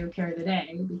particular view carry the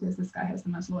day because this guy has the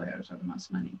most lawyers or the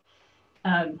most money.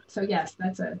 So yes,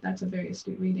 that's a very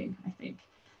astute reading, I think.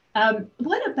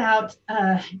 What about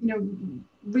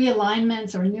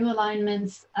realignments or new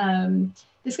alignments?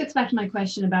 This gets back to my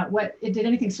question about did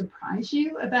anything surprise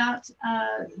you about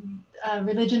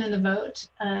religion and the vote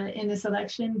in this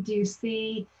election? Do you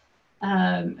see?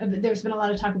 There's been a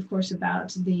lot of talk, of course,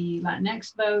 about the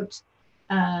Latinx vote.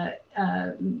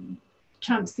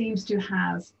 Trump seems to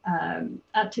have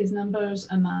upped his numbers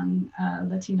among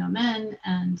Latino men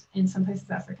and in some places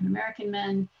African-American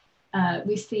men.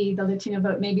 We see the Latino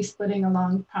vote maybe splitting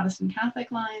along Protestant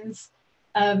Catholic lines.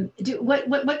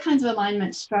 What kinds of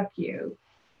alignments struck you?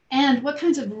 And what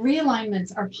kinds of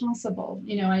realignments are possible?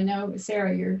 You know, I know,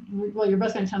 Sarah, you're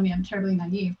both going to tell me I'm terribly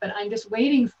naive, but I'm just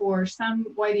waiting for some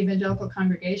white evangelical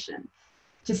congregation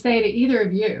to say to either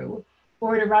of you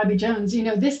or to Robbie Jones, you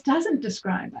know, this doesn't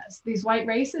describe us. These white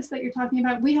racists that you're talking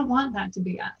about, we don't want that to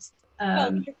be us.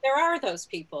 Well, there are those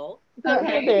people.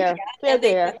 Okay. They're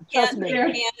there. Trust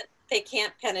me. They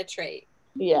can't penetrate.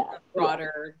 Yeah.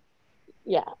 Broader.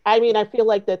 Yeah. I mean, I feel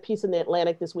like that piece in the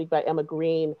Atlantic this week by Emma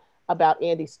Green about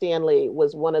Andy Stanley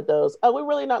was one of those, oh, we're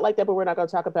really not like that, but we're not going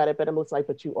to talk about it. But it looks like,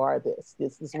 but you are this.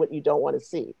 This is what you don't want to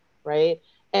see, right?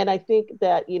 And I think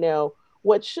that,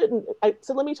 what shouldn't,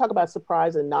 so let me talk about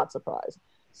surprise and not surprise.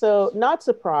 So not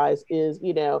surprise is,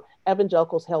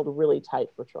 evangelicals held really tight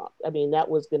for Trump. I mean, that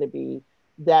was going to be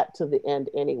that to the end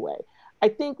anyway. I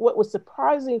think what was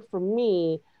surprising for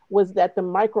me was that the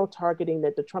micro targeting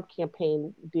that the Trump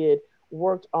campaign did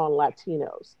worked on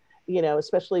Latinos,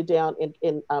 especially down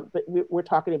but we're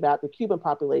talking about the Cuban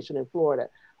population in Florida.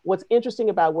 What's interesting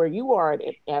about where you are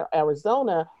in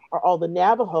Arizona are all the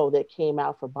Navajo that came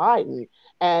out for Biden,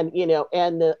 and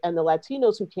the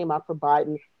Latinos who came out for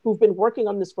Biden, who've been working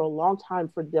on this for a long time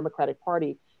for the Democratic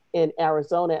Party in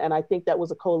Arizona. And I think that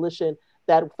was a coalition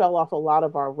that fell off a lot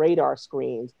of our radar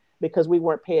screens because we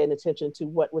weren't paying attention to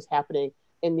what was happening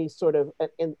in these sort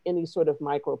of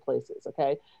micro places.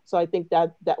 Okay, so I think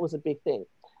that was a big thing.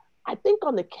 I think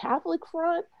on the Catholic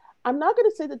front, I'm not going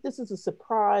to say that this is a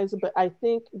surprise, but I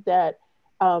think that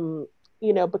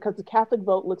because the Catholic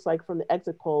vote looks like from the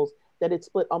exit polls that it's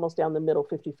split almost down the middle,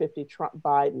 50-50 Trump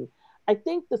Biden. I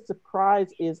think the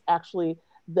surprise is actually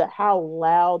how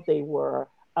loud they were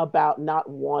about not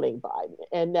wanting Biden,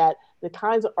 and that the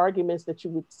kinds of arguments that you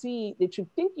would see, that you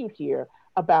think you'd hear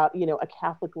about, a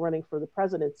Catholic running for the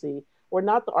presidency were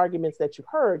not the arguments that you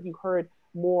heard. You heard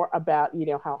more about,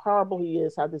 how horrible he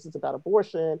is, how this is about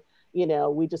abortion.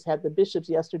 We just had the bishops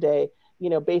yesterday,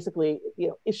 basically,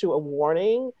 issue a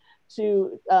warning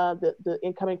to the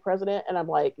incoming president. And I'm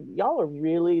like, y'all are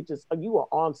really you are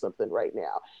on something right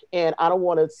now. And I don't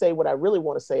want to say what I really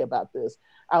want to say about this.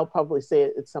 I'll probably say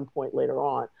it at some point later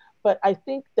on. But I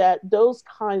think that those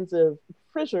kinds of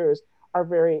fissures are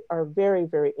very,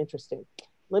 very interesting.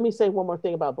 Let me say one more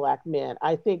thing about Black men.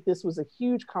 I think this was a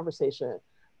huge conversation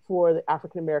for the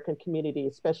African-American community,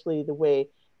 especially the way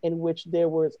in which there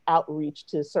was outreach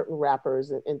to certain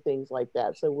rappers and things like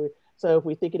that. So if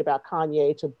we're thinking about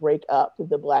Kanye to break up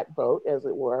the Black vote, as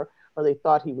it were, or they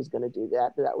thought he was going to do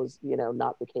that, but that was,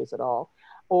 not the case at all.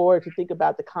 Or to think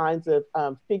about the kinds of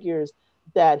figures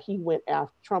that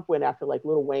Trump went after, like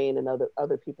Lil Wayne and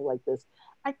other people like this.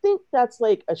 I think that's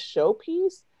like a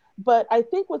showpiece. But I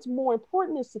think what's more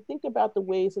important is to think about the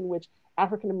ways in which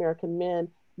African-American men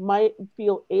might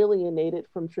feel alienated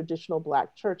from traditional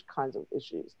Black church kinds of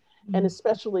issues. Mm-hmm. And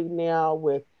especially now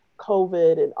with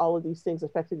COVID and all of these things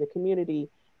affecting the community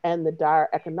and the dire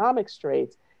economic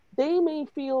straits, they may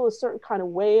feel a certain kind of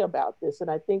way about this. And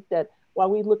I think that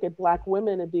while we look at Black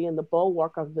women as being the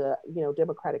bulwark of the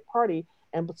Democratic Party,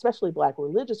 and especially Black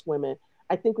religious women,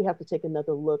 I think we have to take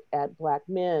another look at Black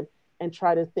men and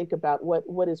try to think about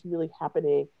what is really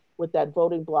happening with that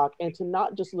voting bloc, and to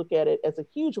not just look at it as a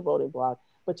huge voting bloc,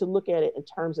 but to look at it in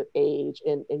terms of age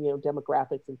and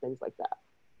demographics and things like that.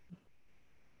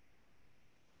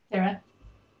 Sarah?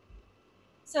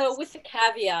 So with the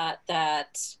caveat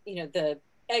that, the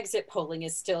exit polling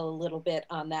is still a little bit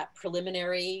on that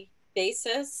preliminary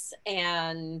basis,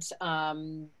 and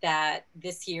that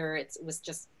this year it was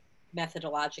just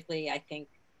methodologically, I think,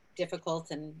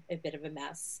 difficult and a bit of a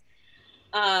mess.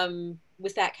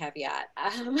 With that caveat,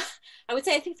 I would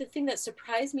say I think the thing that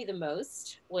surprised me the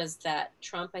most was that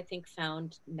Trump, I think,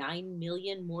 found 9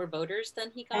 million more voters than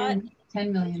he got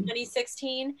 10 million in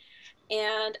 2016.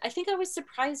 And I think I was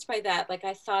surprised by that. Like,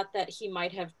 I thought that he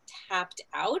might have tapped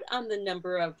out on the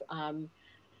number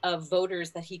of voters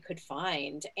that he could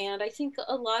find. And I think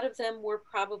a lot of them were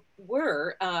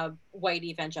white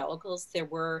evangelicals. There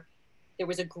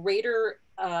was a greater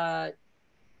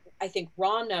I think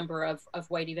raw number of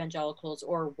white evangelicals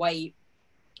or white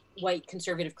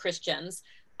conservative Christians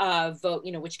vote,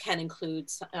 which can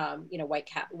include,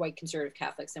 white conservative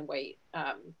Catholics and white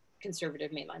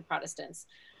conservative mainline Protestants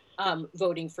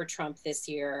voting for Trump this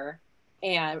year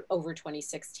and over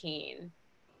 2016.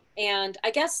 And I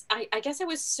guess I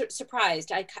was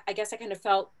surprised. I guess I kind of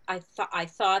felt, I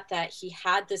thought that he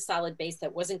had this solid base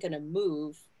that wasn't going to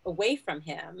move away from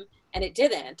him, and it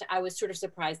didn't. I was sort of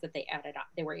surprised that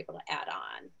they were able to add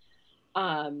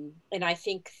on. And I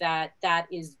think that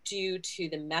is due to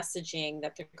the messaging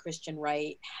that the Christian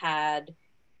right had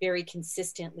very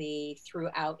consistently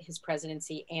throughout his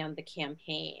presidency and the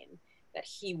campaign, that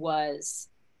he was,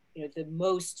 the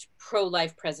most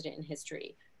pro-life president in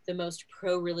history, the most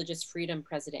pro-religious freedom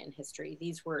president in history.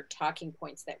 These were talking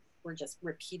points that were just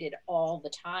repeated all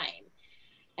the time.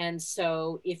 And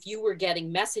so if you were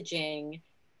getting messaging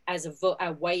as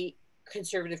a white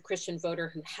conservative Christian voter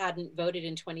who hadn't voted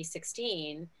in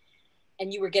 2016,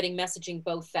 and you were getting messaging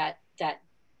both that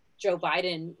Joe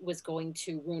Biden was going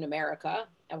to ruin America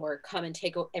or come and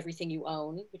take everything you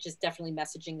own, which is definitely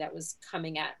messaging that was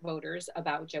coming at voters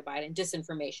about Joe Biden,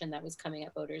 disinformation that was coming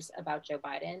at voters about Joe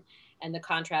Biden. And the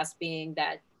contrast being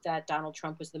that Donald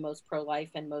Trump was the most pro-life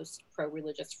and most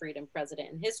pro-religious freedom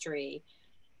president in history.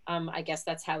 I guess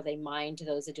that's how they mined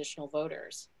those additional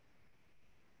voters.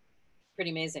 Pretty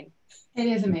amazing. It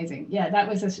is amazing. Yeah, that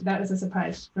was a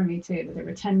surprise for me too, that there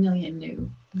were 10 million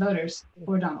new voters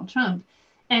for Donald Trump.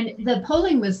 And the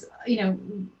polling was,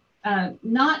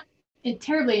 not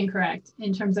terribly incorrect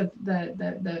in terms of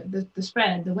the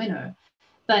spread, the winner,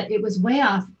 but it was way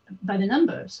off by the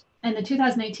numbers. And the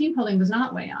 2018 polling was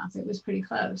not way off. It was pretty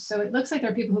close. So it looks like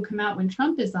there are people who come out when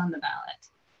Trump is on the ballot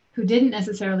who didn't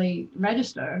necessarily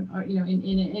register or,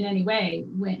 in any way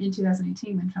in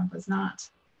 2018 when Trump was not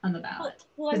on the ballot.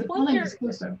 Well,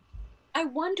 I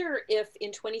wonder if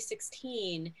in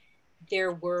 2016,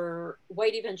 there were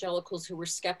white evangelicals who were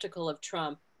skeptical of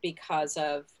Trump because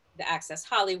of the Access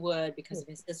Hollywood, because of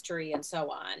his history and so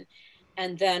on.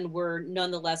 And then were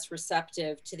nonetheless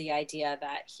receptive to the idea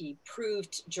that he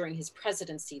proved during his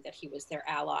presidency that he was their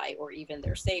ally or even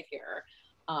their savior,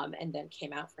 and then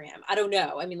came out for him. I don't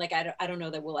know. I mean, like, I don't know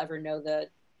that we'll ever know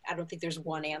I don't think there's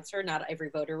one answer. Not every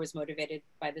voter was motivated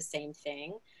by the same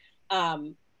thing.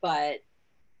 But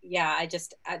yeah,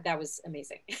 that was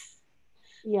amazing.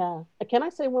 Yeah. Can I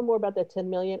say one more about that 10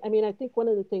 million? I mean, I think one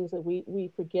of the things that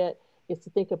we forget is to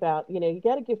think about, you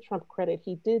got to give Trump credit.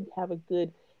 He did have a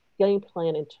good game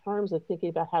plan in terms of thinking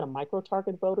about how to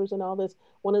micro-target voters and all this.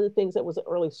 One of the things that was an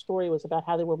early story was about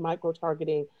how they were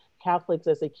micro-targeting Catholics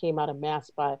as they came out of Mass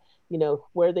by,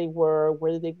 where they were,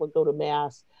 where they would go to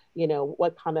Mass,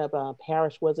 what kind of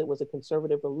parish was it? Was it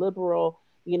conservative or liberal?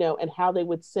 And how they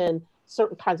would send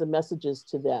certain kinds of messages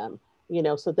to them,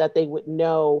 so that they would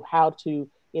know how to,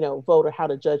 vote or how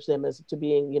to judge them as to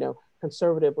being,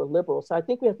 conservative or liberal. So I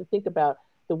think we have to think about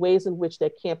the ways in which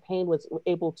that campaign was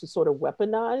able to sort of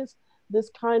weaponize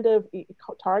this kind of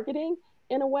targeting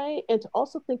in a way, and to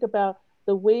also think about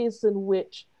the ways in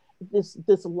which this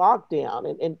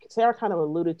lockdown, and Sarah kind of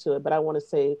alluded to it, but I want to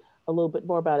say a little bit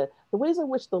more about it, the ways in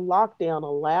which the lockdown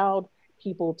allowed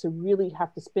people to really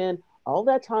have to spend all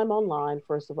that time online,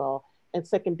 first of all, and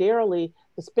secondarily,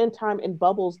 to spend time in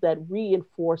bubbles that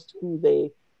reinforced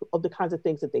the kinds of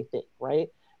things that they think, right?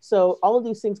 So all of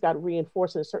these things got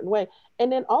reinforced in a certain way.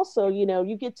 And then also,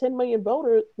 you get 10 million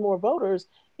more voters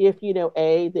if,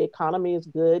 A, the economy is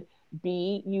good,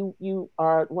 B, you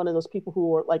are one of those people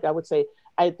who are, like, I would say,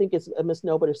 I think it's a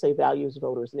misnomer to say values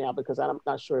voters now, because I'm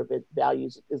not sure if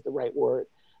values is the right word.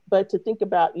 But to think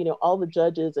about, all the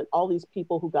judges and all these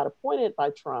people who got appointed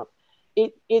by Trump,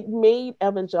 it made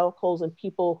evangelicals and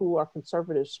people who are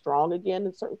conservative strong again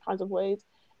in certain kinds of ways.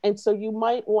 And so you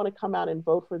might want to come out and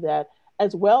vote for that,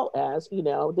 as well as,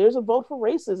 there's a vote for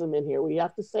racism in here. We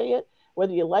have to say it,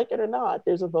 whether you like it or not.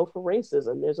 There's a vote for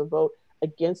racism. There's a vote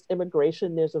against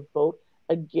immigration. There's a vote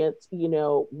against,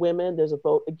 women. There's a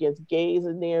vote against gays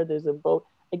in there. There's a vote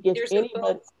against anybody. There's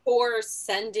a vote for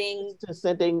sending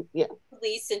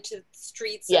police into the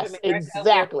streets of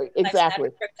America. Exactly.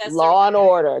 Law and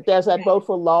order. There's that vote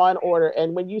for law and order.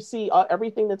 And when you see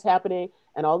everything that's happening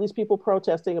and all these people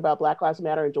protesting about Black Lives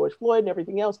Matter and George Floyd and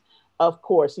everything else, of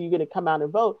course, you're going to come out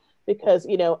and vote, because,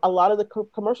 a lot of the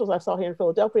commercials I saw here in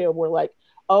Philadelphia were like,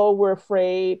 oh, we're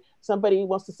afraid, somebody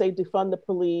wants to say defund the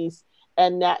police.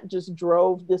 And that just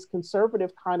drove this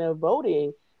conservative kind of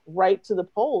voting right to the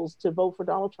polls to vote for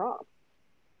Donald Trump.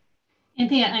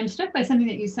 Anthea, I'm struck by something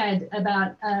that you said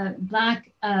about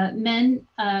Black men,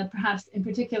 perhaps in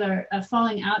particular,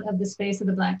 falling out of the space of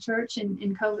the Black church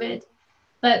in COVID.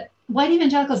 But white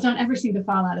evangelicals don't ever seem to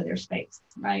fall out of their space,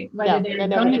 right? Whether they're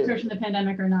going to church in the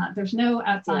pandemic or not, there's no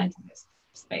outside to this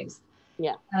space.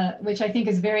 Yeah. Which I think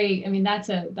is that's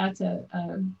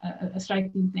a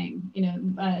striking thing.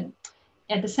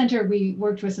 At the center, we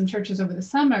worked with some churches over the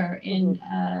summer and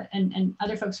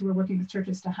other folks who were working with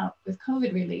churches to help with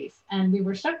COVID relief. And we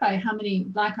were struck by how many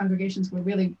Black congregations were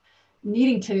really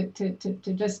needing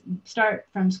to just start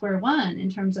from square one in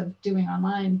terms of doing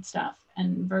online stuff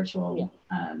and virtual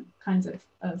kinds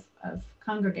of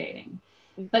congregating.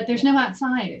 But there's no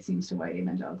outside, it seems, to white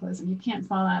evangelicalism. You can't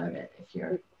fall out of it if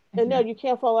you're... No, you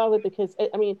can't fall out of it, because,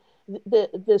 I mean,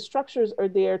 the structures are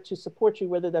there to support you,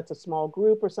 whether that's a small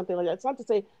group or something like that. It's not to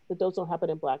say that those don't happen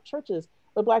in Black churches,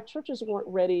 but Black churches weren't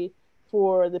ready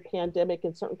for the pandemic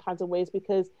in certain kinds of ways,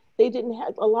 because they didn't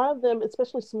have, a lot of them,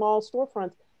 especially small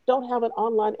storefronts, don't have an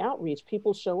online outreach.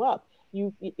 People show up.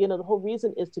 The whole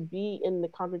reason is to be in the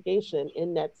congregation,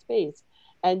 in that space,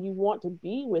 and you want to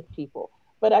be with people.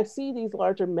 But I see these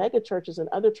larger mega churches and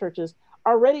other churches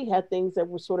already had things that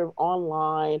were sort of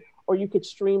online or you could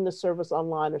stream the service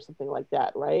online or something like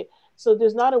that, right? So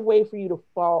there's not a way for you to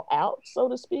fall out, so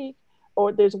to speak,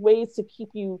 or there's ways to keep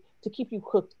you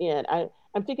hooked in.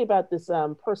 I'm thinking about this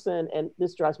person, and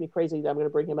this drives me crazy that I'm going to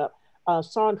bring him up.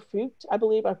 Sean Fucht, I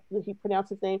believe he pronounced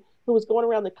his name, who was going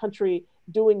around the country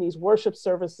doing these worship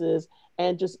services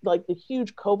and just like the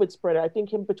huge COVID spreader. I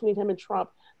think between him and Trump,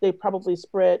 they probably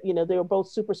spread, they were both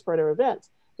super spreader events,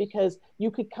 because you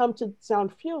could come to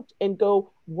Sound Fucht and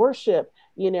go worship,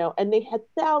 and they had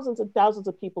thousands and thousands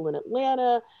of people in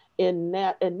Atlanta, in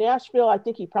Nashville. I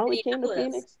think he probably came to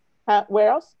Phoenix. Where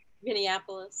else?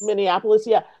 Minneapolis,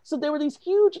 yeah. So there were these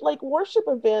huge like worship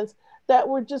events that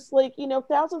were just like,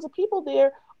 thousands of people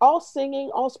there, all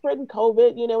singing, all spreading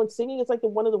COVID, and singing is like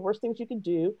one of the worst things you can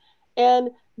do.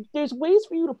 And there's ways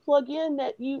for you to plug in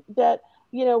that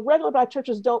regular Black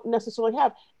churches don't necessarily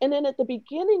have. And then at the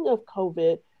beginning of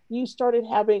COVID, you started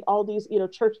having all these,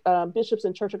 church bishops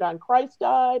in Church of God in Christ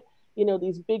died,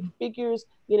 these big figures.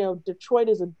 Detroit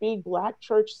is a big Black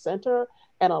church center,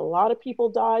 and a lot of people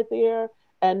died there.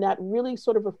 And that really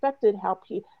sort of affected how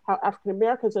African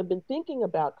Americans have been thinking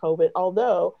about COVID.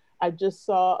 Although I just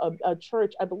saw a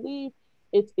church, I believe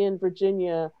it's in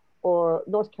Virginia or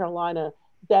North Carolina,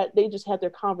 that they just had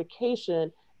their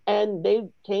convocation and they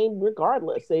came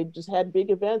regardless. They just had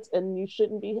big events, and you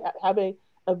shouldn't be having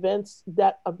events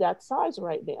of that size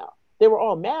right now. They were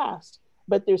all masked,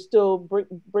 but they're still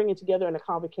bringing together in a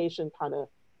convocation kind of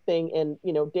thing, and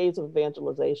days of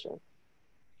evangelization.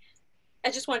 I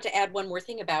just wanted to add one more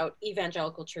thing about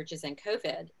evangelical churches and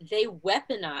COVID. They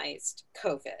weaponized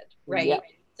COVID, right? Yep.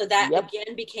 So that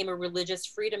again became a religious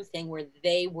freedom thing where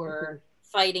they were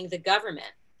fighting the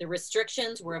government. The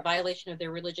restrictions were a violation of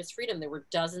their religious freedom. There were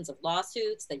dozens of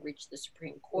lawsuits. They reached the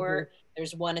Supreme Court.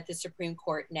 There's one at the Supreme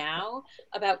Court now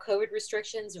about COVID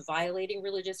restrictions violating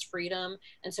religious freedom.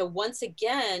 And so once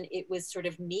again, it was sort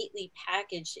of neatly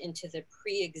packaged into the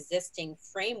pre-existing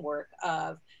framework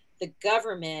of the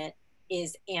government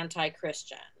is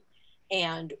anti-Christian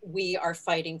and we are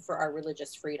fighting for our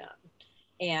religious freedom.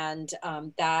 And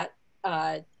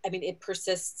it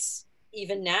persists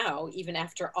even now, even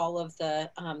after all of the,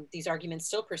 these arguments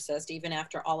still persist, even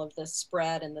after all of the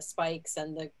spread and the spikes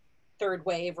and the third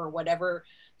wave or whatever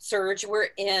surge we're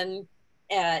in,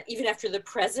 even after the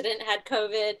president had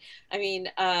COVID.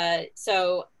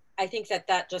 So I think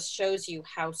that just shows you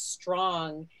how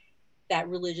strong that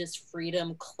religious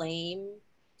freedom claim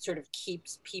sort of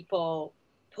keeps people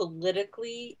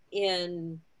politically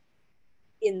in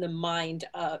mind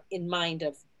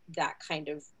of that kind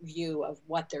of view of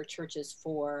what their church is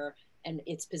for and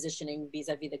its positioning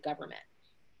vis-a-vis the government.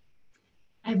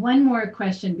 I have one more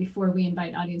question before we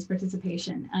invite audience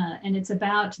participation, and it's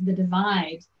about the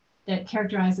divide that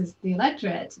characterizes the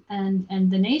electorate and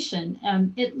the nation.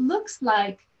 It looks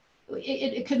like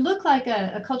it could look like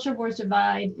a culture wars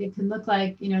divide. It can look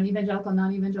like an evangelical,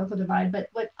 non-evangelical divide. But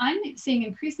what I'm seeing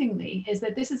increasingly is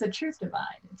that this is a truth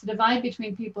divide. It's a divide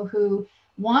between people who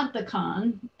want the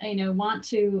want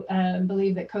to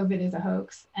believe that COVID is a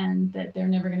hoax and that they're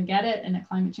never going to get it, and that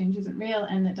climate change isn't real,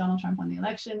 and that Donald Trump won the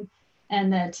election,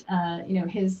 and that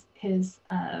his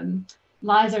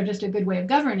lies are just a good way of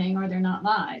governing, or they're not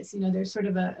lies. There's sort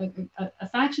of a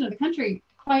faction of the country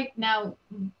quite now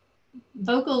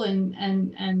vocal and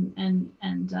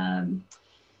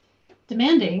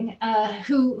demanding,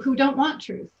 who don't want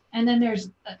truth. And then there's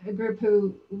a group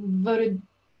who voted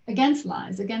against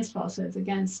lies, against falsehoods,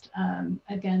 against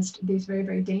these very,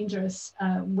 very dangerous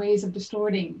ways of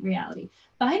distorting reality.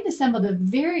 Biden assembled a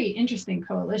very interesting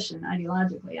coalition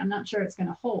ideologically. I'm not sure it's going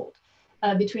to hold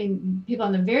between people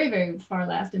on the very, very far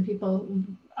left and people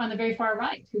on the very far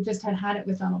right who just had it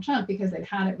with Donald Trump because they've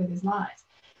had it with his lies.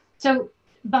 So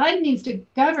Biden needs to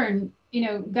govern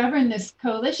this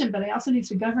coalition, but he also needs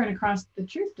to govern across the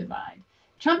truth divide.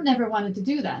 Trump never wanted to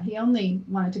do that. He only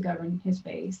wanted to govern his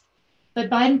base. But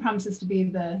Biden promises to be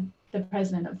the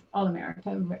president of all America,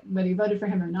 whether you voted for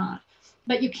him or not.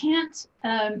 But you can't,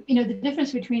 the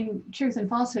difference between truth and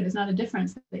falsehood is not a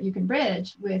difference that you can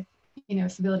bridge with,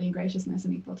 civility and graciousness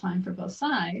and equal time for both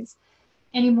sides,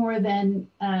 any more than,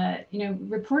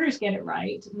 reporters get it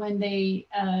right when they,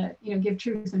 give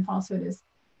truth and falsehood as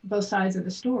both sides of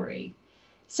the story.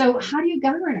 So how do you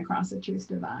govern across the truth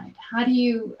divide? How do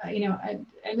you, I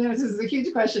know this is a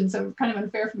huge question, so kind of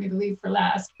unfair for me to leave for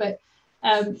last, but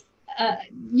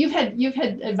you've had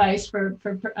advice for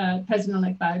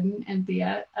President-elect Biden and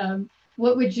Thea.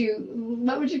 What would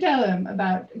you tell him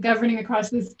about governing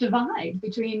across this divide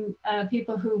between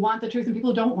people who want the truth and people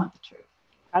who don't want the truth?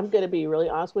 I'm going to be really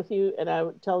honest with you, and I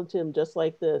would tell him just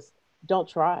like this: don't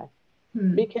try.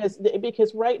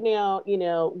 Because right now,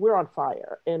 we're on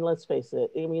fire, and let's face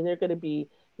it. I mean, they're going to be,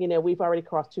 we've already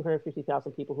crossed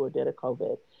 250,000 people who are dead of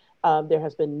COVID. There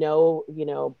has been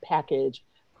no, package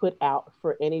put out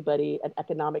for anybody, an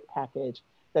economic package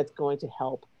that's going to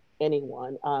help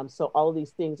anyone. So all of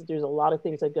these things, there's a lot of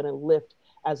things that are going to lift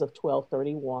as of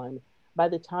 12/31. By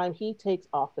the time he takes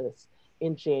office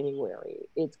in January,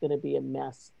 it's going to be a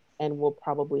mess, and we'll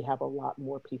probably have a lot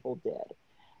more people dead.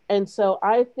 And so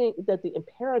I think that the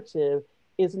imperative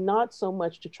is not so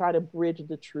much to try to bridge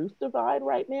the truth divide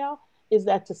right now, is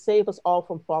that to save us all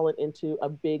from falling into a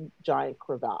big giant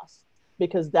crevasse,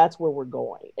 because that's where we're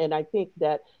going. And I think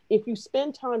that if you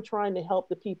spend time trying to help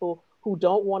the people who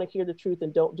don't want to hear the truth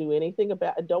and don't want to do anything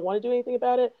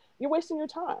about it, you're wasting your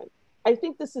time. I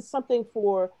think this is something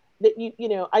for that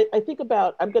I think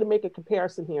about, I'm going to make a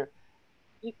comparison here.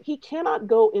 He cannot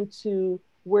go into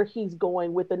where he's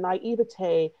going with the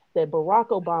naivete that Barack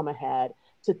Obama had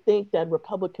to think that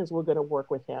Republicans were going to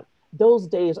work with him. Those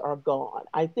days are gone.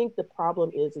 I think the problem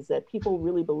is that people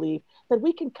really believe that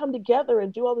we can come together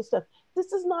and do all this stuff.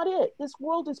 This is not it. This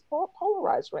world is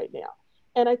polarized right now.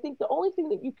 And I think the only thing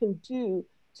that you can do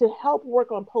to help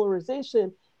work on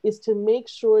polarization is to make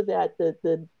sure that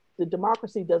the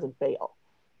democracy doesn't fail,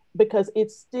 because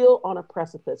it's still on a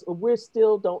precipice. We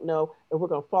still don't know if we're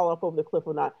going to fall off over the cliff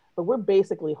or not, but we're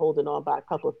basically holding on by a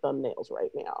couple of thumbnails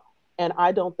right now. And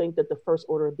I don't think that the first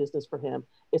order of business for him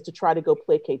is to try to go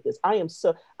placate this. I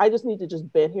just need to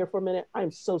just bend here for a minute. I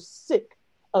am so sick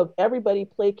of everybody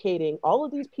placating all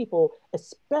of these people,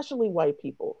 especially white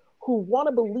people, who want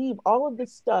to believe all of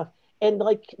this stuff and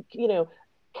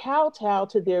kowtow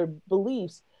to their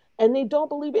beliefs. And they don't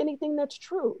believe anything that's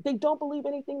true. They don't believe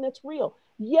anything that's real.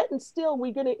 Yet and still,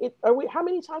 how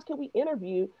many times can we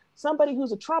interview somebody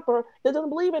who's a Trumper that doesn't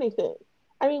believe anything?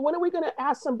 I mean, when are we going to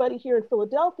ask somebody here in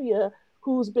Philadelphia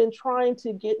who's been trying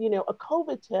to get, a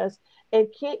COVID test and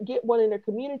can't get one in their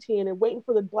community, and they're waiting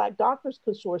for the Black Doctors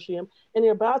Consortium and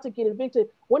they're about to get evicted?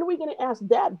 When are we going to ask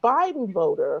that Biden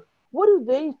voter, what do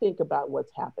they think about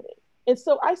what's happening? And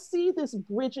so I see this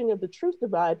bridging of the truth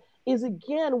divide is,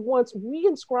 again, once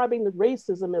reinscribing the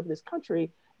racism of this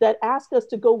country that ask us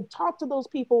to go talk to those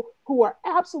people who are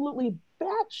absolutely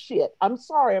batshit, I'm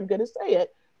sorry, I'm going to say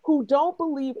it, who don't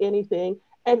believe anything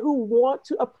and who want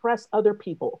to oppress other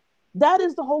people. That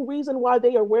is the whole reason why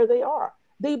they are where they are.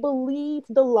 They believe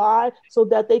the lie so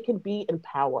that they can be in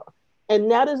power. And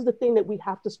that is the thing that we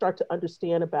have to start to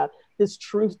understand about this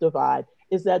truth divide,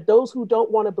 is that those who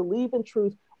don't want to believe in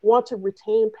truth want to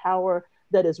retain power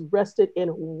that is rested in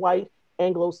white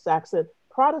Anglo-Saxon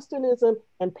Protestantism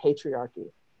and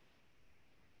patriarchy.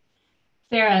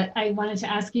 Sarah, I wanted to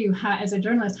ask you, as a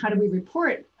journalist, how do we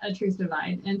report a truth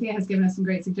divide? And Thea has given us some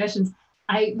great suggestions.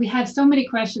 We have so many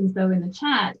questions, though, in the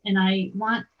chat, and I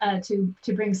want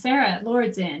to bring Sarah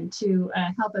Lords in to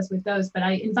help us with those. But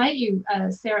I invite you,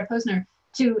 Sarah Posner,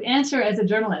 to answer as a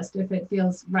journalist if it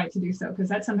feels right to do so, because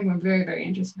that's something we're very, very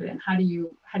interested in. How do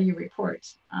you report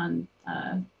on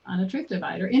a truth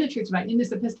divide, or in a truth divide, in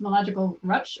this epistemological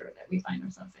rupture that we find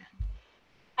ourselves in?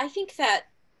 I think that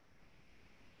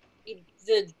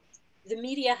the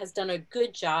media has done a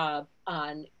good job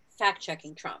on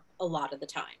fact-checking Trump a lot of the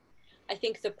time. I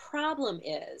think the problem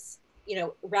is,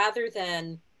 rather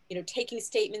than, taking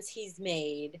statements he's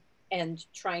made and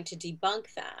trying to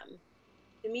debunk them,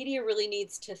 the media really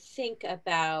needs to think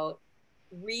about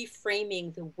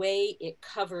reframing the way it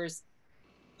covers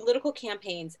political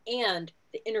campaigns and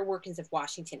the inner workings of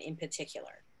Washington in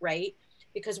particular, right?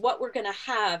 Because what we're going to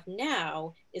have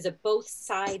now is a both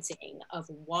siding of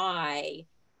why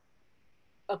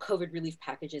a COVID relief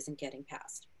package isn't getting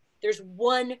passed. There's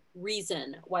one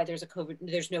reason why there's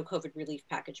no COVID relief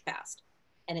package passed,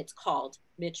 and it's called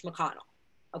Mitch McConnell.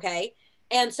 Okay.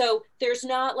 And so there's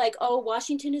not like, oh,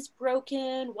 Washington is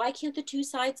broken. Why can't the two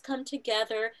sides come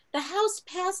together? The House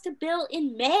passed a bill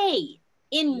in May,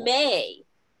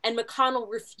 and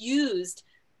McConnell refused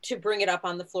to bring it up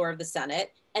on the floor of the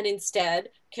Senate, and instead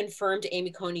confirmed Amy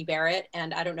Coney Barrett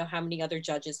and I don't know how many other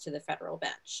judges to the federal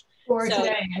bench. Or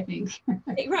today, I think.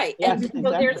 Right. Yes, and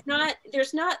so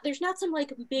there's not some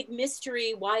like big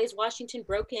mystery. Why is Washington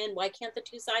broken? Why can't the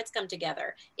two sides come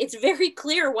together? It's very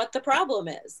clear what the problem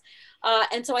is.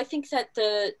 And so I think that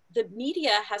the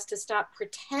media has to stop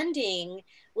pretending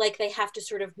like they have to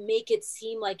sort of make it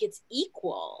seem like it's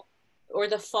equal, or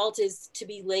the fault is to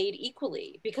be laid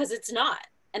equally, because it's not.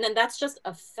 And then that's just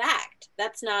a fact.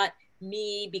 That's not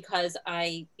me because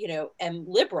I, am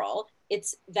liberal.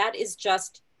 That is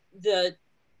just the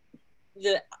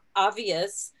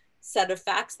obvious set of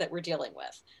facts that we're dealing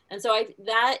with. And so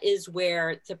that is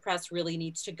where the press really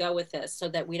needs to go with this, so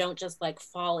that we don't just like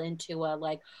fall into a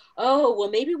like, oh, well,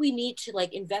 maybe we need to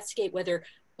like investigate whether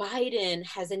Biden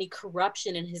has any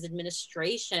corruption in his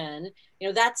administration. You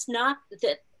know, that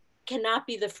cannot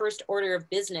be the first order of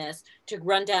business, to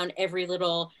run down every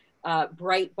little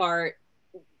Breitbart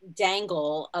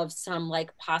dangle of some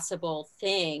like possible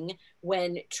thing,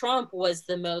 when Trump was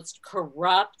the most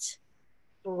corrupt,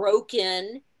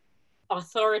 broken,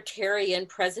 authoritarian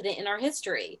president in our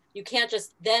history. You can't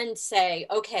just then say,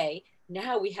 okay,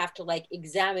 now we have to like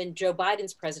examine Joe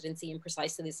Biden's presidency in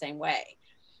precisely the same way.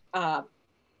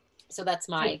 So that's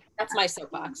my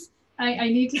soapbox. I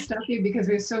need to stop you because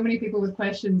we have so many people with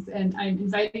questions, and I'm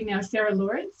inviting now Sarah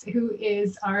Lawrence, who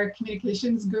is our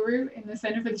communications guru in the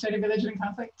Center for the Study of Religion and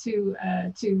Conflict, to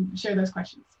share those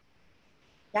questions.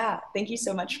 Yeah, thank you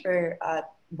so much for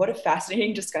what a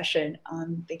fascinating discussion.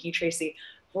 Thank you, Tracy.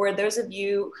 For those of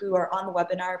you who are on the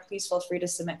webinar, please feel free to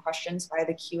submit questions via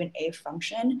the Q&A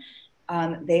function.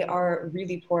 They are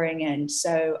really pouring in,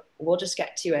 so we'll just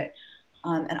get to it.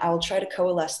 And I will try to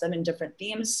coalesce them in different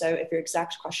themes. So if your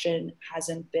exact question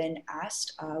hasn't been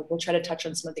asked, we'll try to touch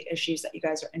on some of the issues that you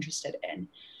guys are interested in.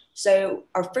 So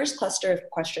our first cluster of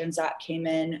questions that came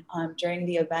in during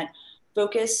the event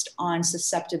focused on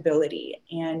susceptibility.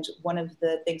 And one of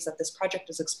the things that this project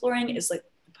is exploring is like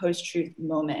the post-truth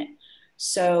moment.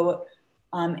 So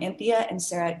Anthea and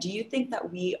Sarah, do you think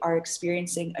that we are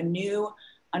experiencing a new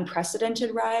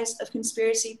unprecedented rise of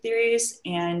conspiracy theories?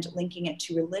 And linking it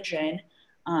to religion,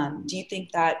 do you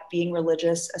think that being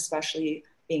religious, especially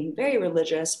being very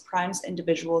religious, primes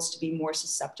individuals to be more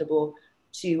susceptible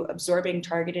to absorbing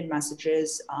targeted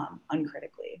messages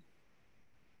uncritically?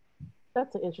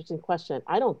 That's an interesting question.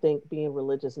 I don't think being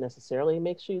religious necessarily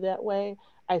makes you that way.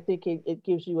 I think it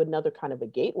gives you another kind of a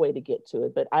gateway to get to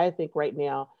it. But I think right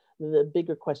now, the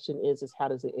bigger question is how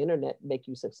does the internet make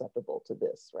you susceptible to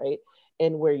this, right?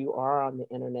 And where you are on the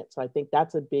internet. So I think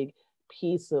that's a big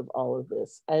piece of all of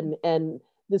this. And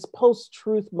this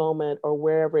post-truth moment, or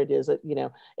wherever it is, you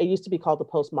know, it used to be called the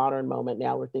postmodern moment.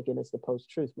 Now we're thinking it's the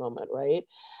post-truth moment, right?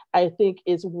 I think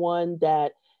is one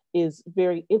that is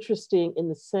very interesting in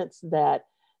the sense that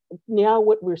now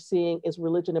what we're seeing is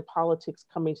religion and politics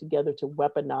coming together to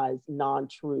weaponize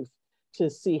non-truth, to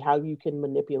see how you can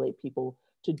manipulate people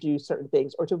to do certain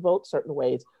things, or to vote certain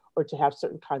ways, or to have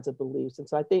certain kinds of beliefs. And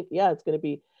so I think, yeah,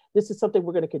 this is something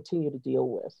we're going to continue to deal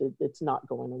with. It's not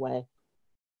going away.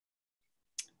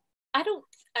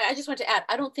 I just want to add,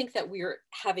 I don't think that we're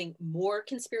having more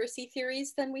conspiracy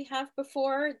theories than we have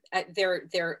before.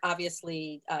 They're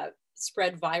obviously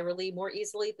spread virally more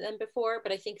easily than before,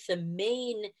 but I think the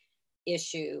main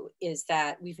issue is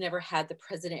that we've never had the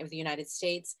president of the United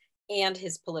States and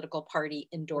his political party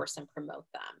endorse and promote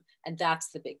them. And that's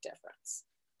the big difference.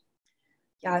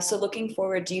 Yeah, so looking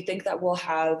forward, do you think that we'll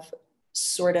have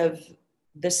sort of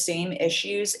the same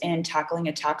issues in tackling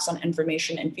attacks on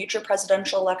information in future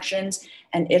presidential elections?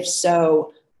 And if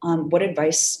so, what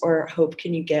advice or hope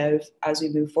can you give as we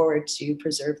move forward to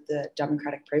preserve the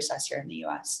democratic process here in the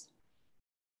US?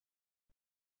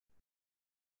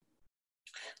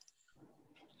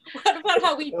 What about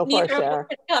how we neither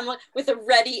come with a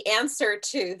ready answer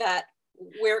to that?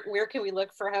 Where can we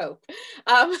look for hope?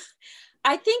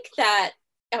 I think that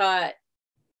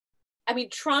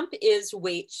Trump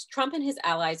and his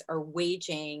allies are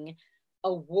waging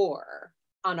a war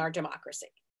on our democracy.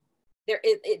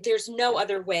 There's no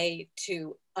other way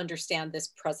to understand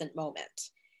this present moment.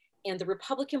 And the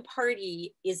Republican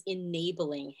Party is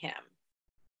enabling him.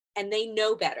 And they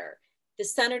know better. The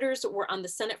senators were on the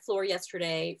Senate floor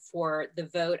yesterday for the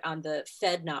vote on the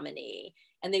Fed nominee,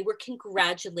 and they were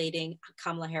congratulating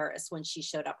Kamala Harris when she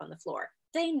showed up on the floor.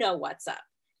 They know what's up.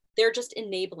 They're just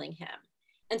enabling him.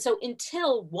 And so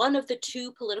until one of the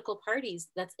two political parties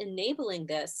that's enabling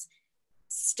this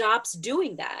stops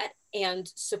doing that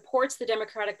and supports the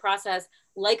democratic process,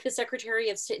 like the Secretary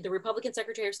of State, the Republican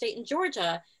Secretary of State in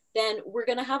Georgia, then we're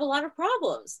going to have a lot of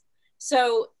problems.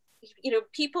 So, you know,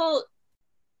 people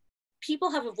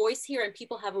have a voice here, and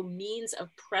people have a means of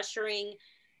pressuring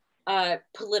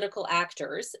political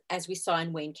actors, as we saw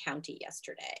in Wayne County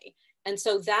yesterday. And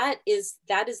so that is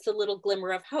the little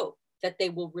glimmer of hope, that they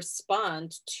will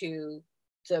respond to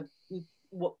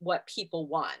what people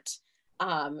want,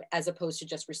 as opposed to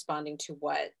just responding to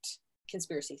what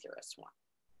conspiracy theorists want.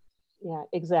 Yeah,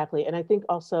 exactly. And I think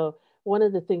also one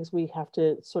of the things we have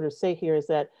to sort of say here is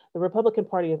that the Republican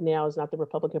Party of now is not the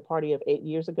Republican Party of 8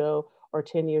 years ago, or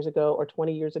 10 years ago, or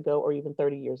 20 years ago, or even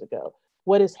 30 years ago.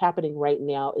 What is happening right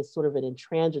now is sort of an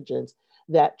intransigence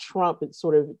that Trump is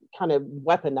sort of kind of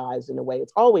weaponized in a way.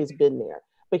 It's always been there,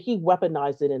 but he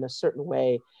weaponized it in a certain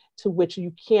way to which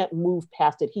you can't move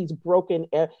past it.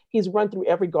 He's run through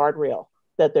every guardrail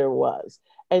that there was.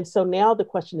 And so now the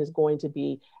question is going to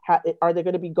be, are there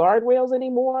going to be guardrails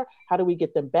anymore? How do we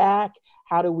get them back?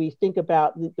 How do we think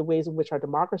about the ways in which our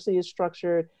democracy is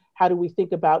structured? How do we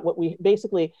think about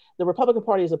the Republican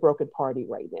Party is a broken party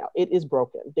right now. It is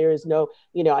broken. There is no,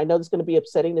 I know this is going to be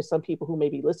upsetting to some people who may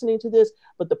be listening to this,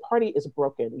 but the party is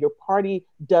broken. Your party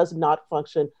does not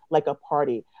function like a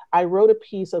party. I wrote a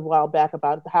piece a while back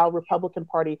about how Republican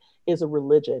Party is a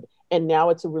religion, and now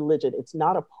it's a religion. It's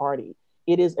not a party.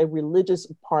 It is a religious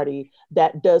party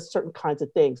that does certain kinds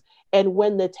of things. And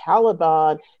when the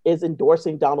Taliban is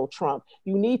endorsing Donald Trump,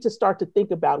 you need to start to think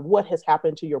about what has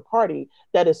happened to your party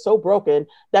that is so broken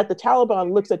that the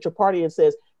Taliban looks at your party and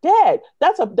says, Dad,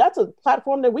 that's a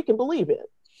platform that we can believe in.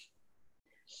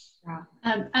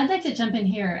 I'd like to jump in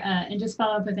here and just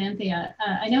follow up with Anthea.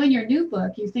 I know in your new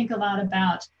book, you think a lot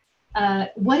about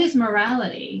what is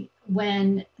morality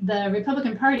when the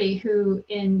Republican Party, who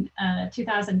in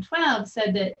 2012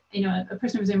 said that a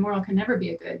person who's immoral can never be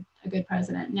a good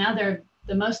president. Now they're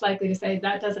the most likely to say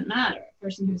that doesn't matter. A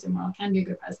person who's immoral can be a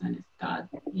good president if God,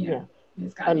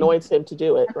 is God anoints him to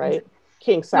do it, right?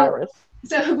 King Cyrus.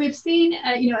 So we've seen,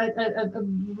 a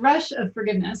rush of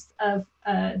forgiveness of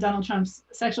Donald Trump's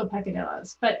sexual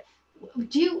peccadillos. But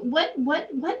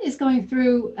what is going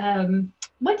through?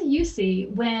 What do you see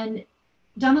when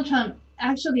Donald Trump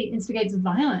actually instigates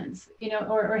violence,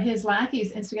 or his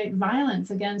lackeys instigate violence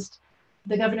against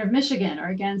the governor of Michigan or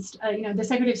against, the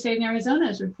Secretary of State in Arizona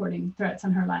is reporting threats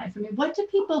on her life? I mean, what do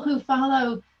people who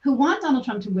want Donald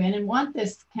Trump to win and want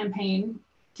this campaign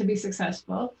to be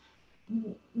successful,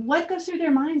 what goes through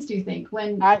their minds, do you think?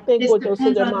 I think what goes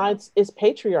through their minds is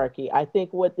patriarchy. I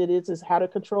think what it is how to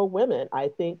control women. I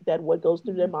think that what goes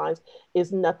through their minds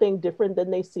is nothing different than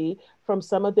they see from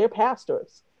some of their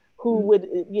pastors who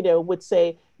would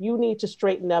say, you need to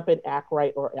straighten up and act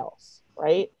right or else,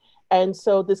 right? And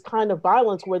so this kind of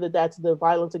violence, whether that's the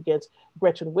violence against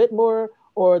Gretchen Whitmer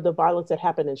or the violence that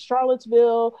happened in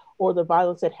Charlottesville or the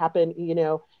violence that happened,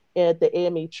 at the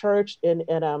AME church and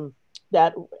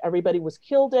that everybody was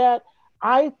killed at.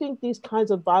 I think these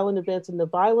kinds of violent events and the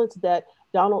violence that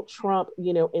Donald Trump,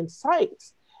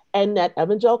 incites and that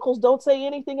evangelicals don't say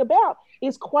anything about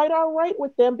is quite all right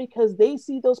with them because they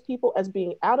see those people as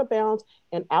being out of bounds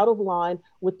and out of line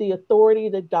with the authority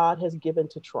that God has given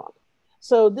to Trump.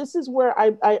 So this is where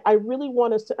I really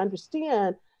want us to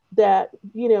understand that,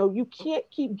 you can't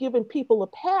keep giving people a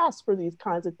pass for these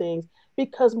kinds of things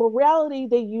because morality,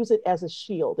 they use it as a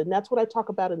shield. And that's what I talk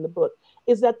about in the book,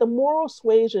 is that the moral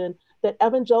suasion that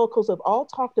evangelicals have all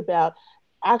talked about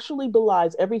actually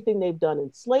belies everything they've done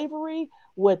in slavery,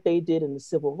 what they did in the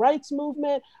civil rights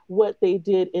movement, what they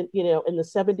did in the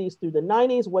 70s through the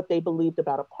 90s, what they believed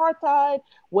about apartheid,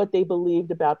 what they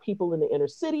believed about people in the inner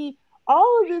city.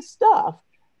 All of this stuff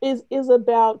is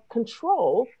about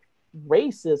control,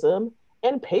 racism,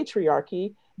 and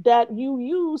patriarchy that you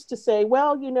use to say,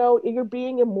 well, you're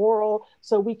being immoral,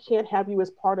 so we can't have you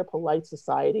as part of polite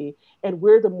society, and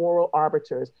we're the moral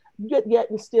arbiters. Yet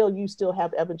and still, you still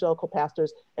have evangelical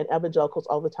pastors and evangelicals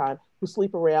all the time who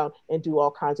sleep around and do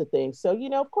all kinds of things. So,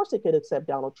 of course they could accept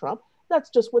Donald Trump. That's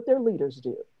just what their leaders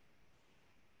do.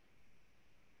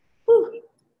 Whew.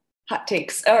 Hot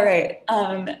takes. All right.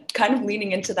 Kind of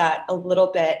leaning into that a little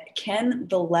bit, can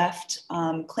the left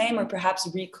claim or perhaps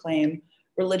reclaim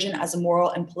religion as a moral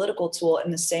and political tool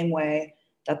in the same way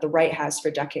that the right has for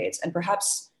decades? And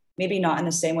perhaps maybe not in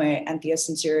the same way, Anthea,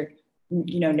 since you're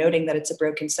noting that it's a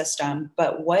broken system,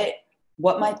 but what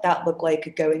might that look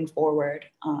like going forward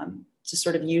to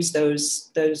sort of use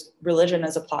those religion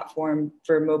as a platform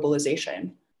for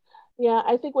mobilization? Yeah,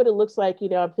 I think what it looks like,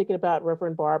 I'm thinking about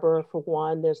Reverend Barber for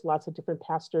one. There's lots of different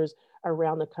pastors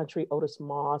around the country, Otis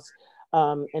Moss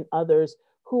and others,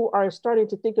 who are starting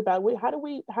to think about, how do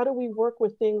we work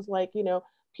with things like,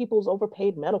 people's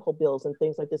overpaid medical bills and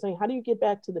things like this? I mean, how do you get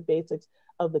back to the basics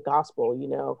of the gospel,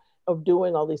 of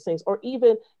doing all these things? Or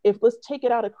even if, let's take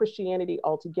it out of Christianity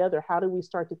altogether, how do we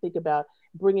start to think about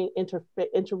bringing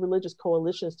interreligious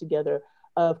coalitions together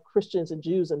of Christians and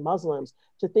Jews and Muslims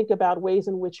to think about ways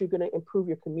in which you're going to improve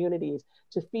your communities,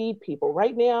 to feed people?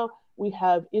 Right now, we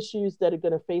have issues that are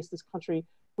going to face this country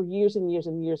for years and years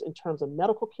and years in terms of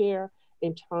medical care,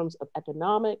 in terms of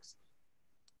economics,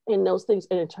 in those things,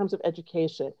 and in terms of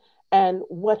education. And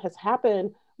what has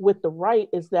happened with the right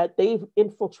is that they've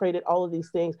infiltrated all of these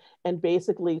things and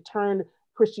basically turned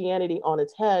Christianity on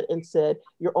its head and said,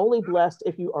 you're only blessed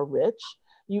if you are rich.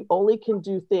 You only can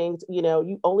do things,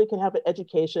 you only can have an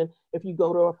education if you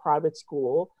go to a private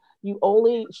school. You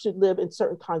only should live in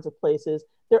certain kinds of places.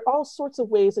 There are all sorts of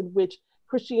ways in which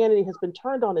Christianity has been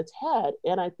turned on its head.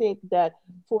 And I think that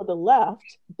for the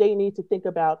left, they need to think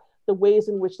about the ways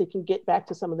in which they can get back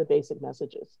to some of the basic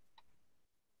messages.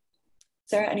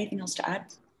 Sarah, anything else to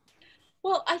add?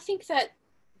 Well, I think that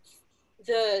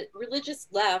the religious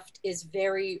left is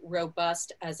very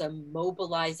robust as a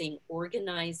mobilizing,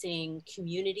 organizing,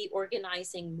 community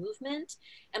organizing movement.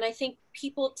 And I think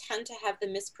people tend to have the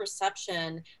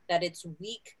misperception that it's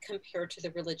weak compared to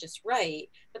the religious right,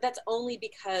 but that's only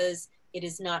because it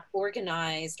is not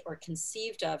organized or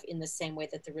conceived of in the same way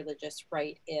that the religious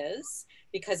right is,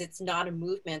 because it's not a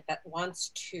movement that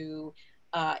wants to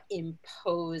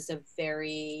impose a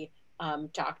very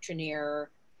doctrinaire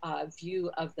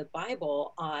view of the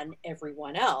Bible on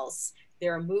everyone else.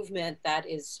 They're a movement that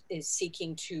is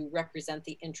seeking to represent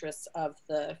the interests of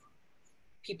the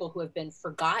people who have been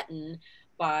forgotten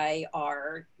by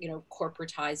our,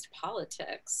 corporatized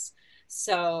politics.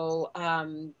 So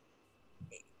I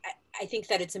think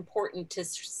that it's important to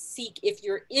seek, if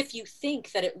you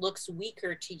think that it looks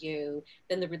weaker to you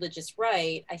than the religious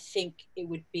right, I think it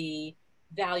would be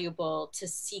valuable to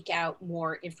seek out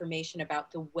more information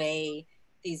about the way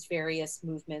these various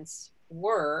movements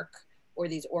work, or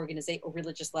these or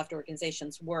religious left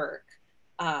organizations work.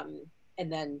 And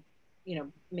then,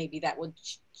 maybe that would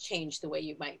change the way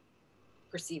you might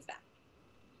perceive them.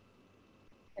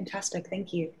 Fantastic,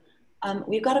 thank you.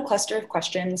 We've got a cluster of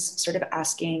questions sort of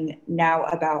asking now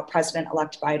about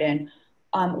President-elect Biden.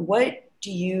 What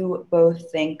do you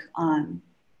both think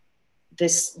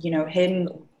this, him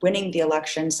winning the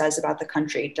election says about the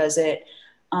country? Does it,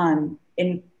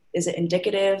 is it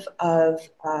indicative of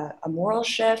a moral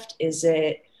shift?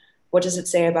 What does it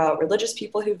say about religious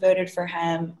people who voted for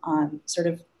him? Sort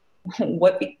of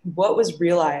what was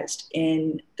realized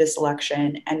in this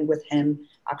election and with him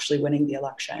actually winning the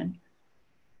election?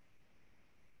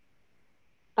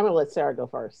 I'm gonna let Sarah go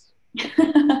first.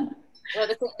 Well,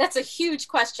 that's a huge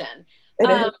question.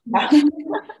 I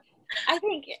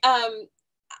think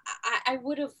I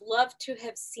would have loved to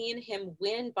have seen him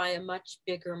win by a much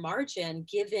bigger margin,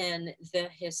 given the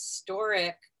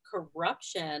historic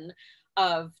corruption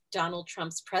of Donald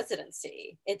Trump's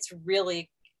presidency. It's really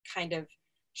kind of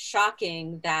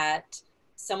shocking that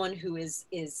someone who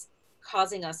is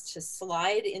causing us to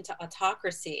slide into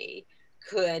autocracy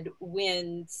could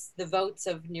win the votes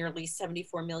of nearly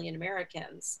 74 million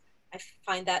Americans. I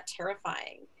find that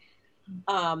terrifying.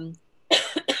 On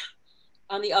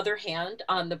the other hand,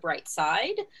 on the bright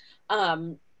side,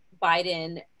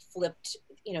 Biden flipped,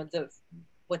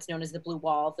 what's known as the blue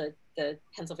wall, the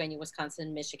Pennsylvania,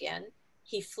 Wisconsin, Michigan.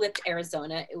 He flipped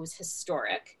Arizona. It was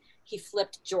historic. He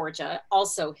flipped Georgia,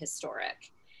 also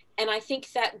historic. And I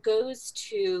think that goes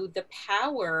to the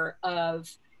power of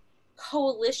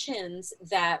coalitions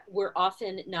that we're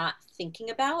often not thinking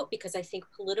about, because I think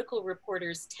political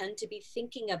reporters tend to be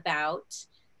thinking about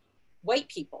white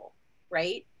people,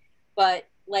 right? But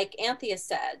like Anthea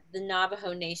said, the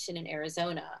Navajo Nation in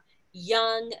Arizona,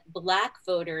 young Black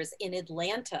voters in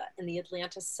Atlanta, in the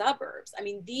Atlanta suburbs. I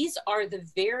mean, these are the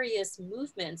various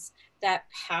movements that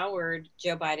powered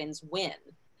Joe Biden's win.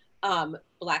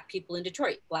 Black people in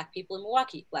Detroit, Black people in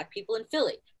Milwaukee, Black people in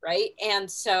Philly, right?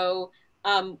 And so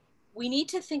we need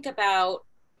to think about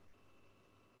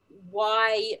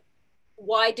why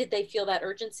did they feel that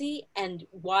urgency, and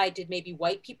why did maybe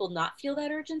white people not feel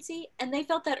that urgency? And they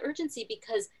felt that urgency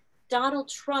because Donald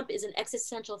Trump is an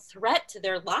existential threat to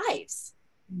their lives.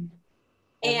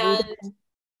 And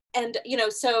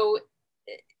so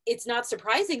it's not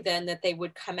surprising then that they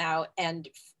would come out and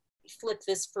flip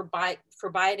this for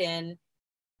Biden,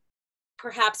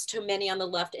 perhaps to many on the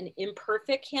left, an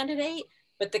imperfect candidate,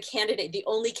 but the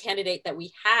only candidate that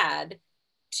we had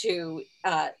to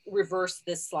reverse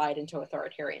this slide into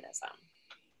authoritarianism.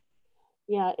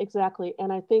 Yeah, exactly.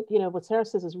 And I think, what Sarah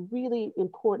says is really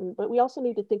important, but we also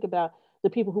need to think about the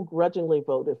people who grudgingly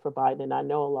voted for Biden. And I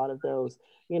know a lot of those,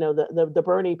 the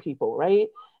Bernie people, right?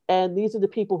 And these are the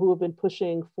people who have been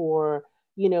pushing for,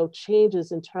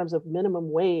 changes in terms of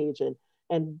minimum wage and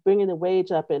bringing the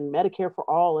wage up and Medicare for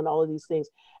all and all of these things.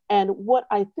 And what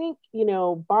I think,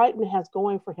 Biden has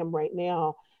going for him right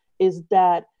now is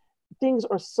that things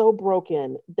are so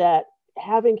broken that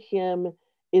having him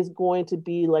is going to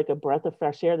be like a breath of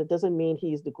fresh air. That doesn't mean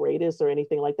he's the greatest or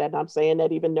anything like that. And I'm saying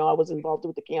that even though I was involved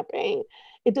with the campaign,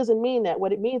 it doesn't mean that.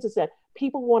 What it means is that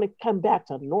people want to come back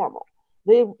to normal.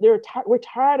 We're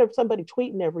tired of somebody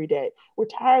tweeting every day. We're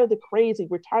tired of the crazy.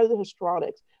 We're tired of the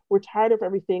histrionics. We're tired of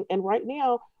everything. And right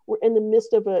now we're in the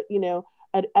midst of an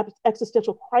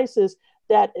existential crisis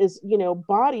that is,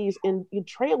 bodies in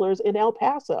trailers in El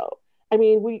Paso. I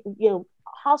mean,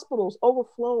 hospitals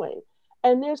overflowing.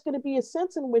 And there's going to be a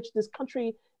sense in which this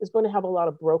country is going to have a lot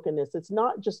of brokenness. It's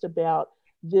not just about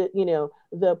the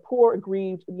poor,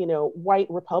 aggrieved, white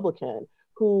Republican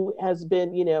who has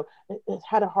been,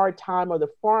 had a hard time, or the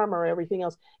farmer, or everything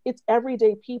else. It's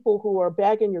everyday people who are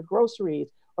bagging your groceries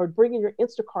or bringing your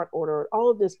Instacart order, all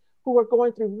of this, who are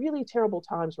going through really terrible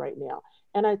times right now.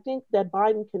 And I think that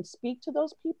Biden can speak to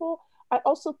those people. I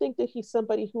also think that he's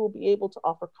somebody who will be able to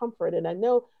offer comfort. And I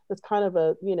know that's kind of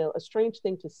a strange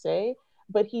thing to say,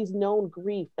 but he's known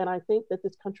grief. And I think that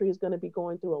this country is going to be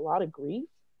going through a lot of grief,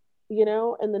 in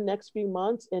the next few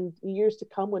months and years to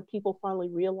come, when people finally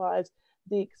realize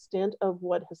the extent of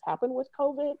what has happened with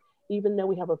COVID. Even though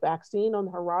we have a vaccine on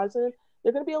the horizon,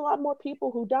 there are going to be a lot more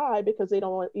people who die because they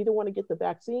don't either want to get the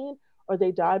vaccine, or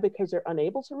they die because they're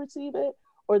unable to receive it,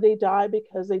 or they die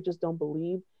because they just don't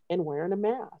believe in wearing a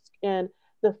mask. And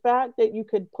the fact that you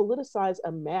could politicize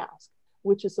a mask,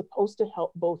 which is supposed to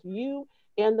help both you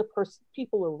and the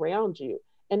people around you,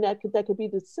 and that could be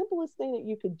the simplest thing that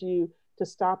you could do to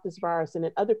stop this virus. And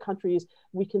in other countries,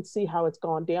 we can see how it's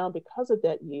gone down because of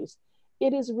that use.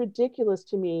 It is ridiculous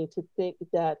to me to think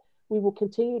that we will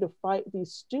continue to fight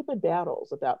these stupid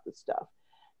battles about this stuff,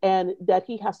 and that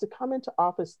he has to come into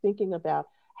office thinking about,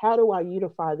 how do I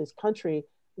unify this country,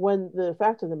 when the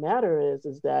fact of the matter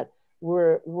is that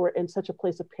we're in such a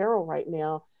place of peril right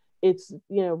now. It's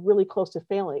really close to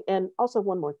failing. And also,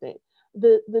 one more thing,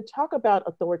 the talk about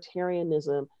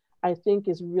authoritarianism, I think,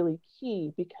 is really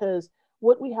key, because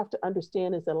what we have to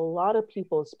understand is that a lot of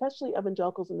people, especially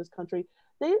evangelicals in this country,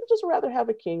 they just rather have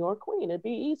a king or a queen. It'd be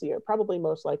easier, probably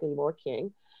most likely more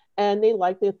king. And they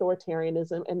like the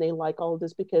authoritarianism, and they like all of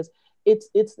this because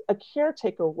it's a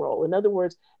caretaker role. In other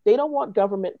words, they don't want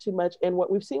government too much. And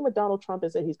what we've seen with Donald Trump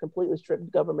is that he's completely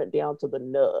stripped government down to the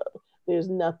nub. There's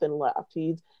nothing left.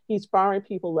 He's firing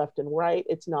people left and right.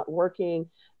 It's not working.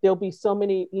 There'll be so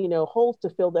many, holes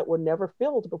to fill that were never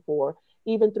filled before,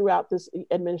 even throughout this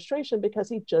administration, because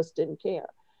he just didn't care.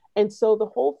 And so the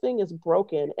whole thing is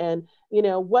broken. And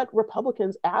what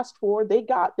Republicans asked for, they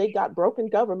got broken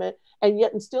government, and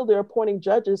yet and still they're appointing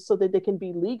judges so that they can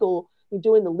be legal,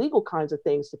 doing the legal kinds of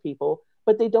things to people,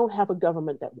 but they don't have a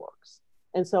government that works.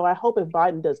 And so I hope if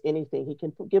Biden does anything, he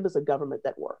can give us a government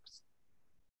that works.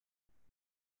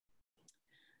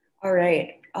 All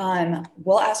right,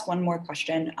 we'll ask one more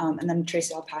question, and then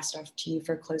Tracy, I'll pass it off to you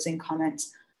for closing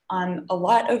comments. A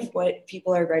lot of what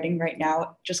people are writing right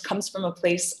now just comes from a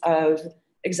place of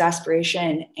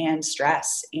exasperation and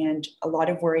stress, and a lot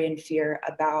of worry and fear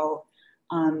about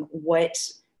what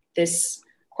this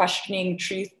questioning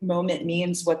truth moment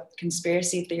means, what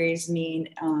conspiracy theories mean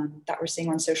that we're seeing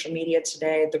on social media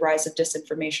today, the rise of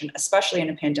disinformation, especially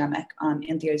in a pandemic.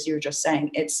 Anthea, as you were just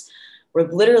saying, we're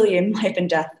literally in life and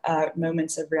death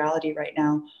moments of reality right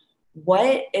now.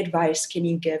 What advice can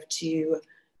you give to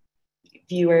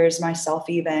viewers, myself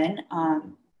even,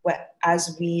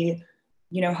 as we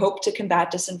hope to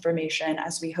combat disinformation,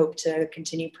 as we hope to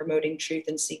continue promoting truth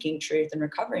and seeking truth and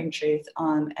recovering truth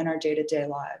in our day-to-day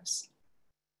lives?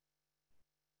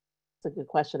 That's a good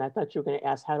question. I thought you were going to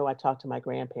ask, how do I talk to my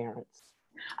grandparents?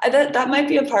 That might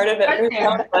be a part of it for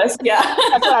some of us. Yeah.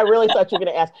 That's what I really thought you were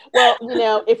going to ask.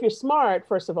 Well, if you're smart,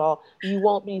 first of all, you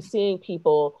won't be seeing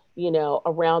people,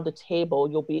 around the table.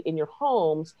 You'll be in your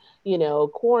homes,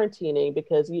 quarantining,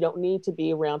 because you don't need to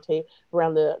be around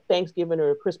the Thanksgiving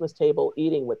or Christmas table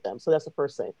eating with them. So that's the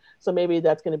first thing. So maybe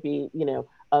that's going to be,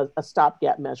 a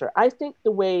stopgap measure. I think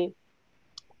the way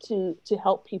to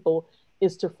help people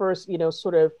is to first,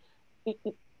 sort of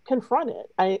confront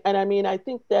it. I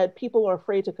think that people are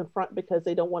afraid to confront because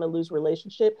they don't want to lose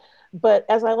relationship. But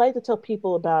as I like to tell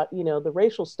people about, the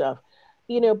racial stuff,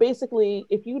 basically,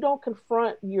 if you don't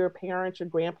confront your parents, your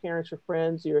grandparents, your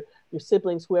friends, your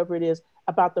siblings, whoever it is,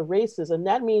 about the racism,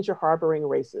 that means you're harboring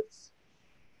racists.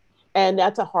 And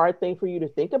that's a hard thing for you to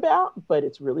think about, but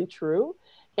it's really true.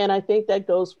 And I think that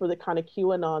goes for the kind of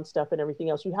QAnon stuff and everything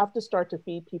else. You have to start to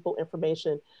feed people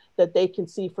information that they can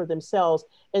see for themselves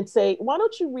and say, why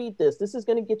don't you read this? This is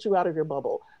going to get you out of your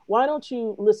bubble. Why don't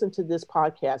you listen to this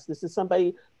podcast? This is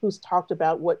somebody who's talked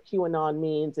about what QAnon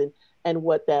means and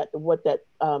what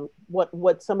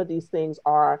some of these things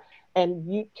are.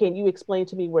 And can you explain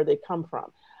to me where they come from?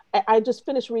 I just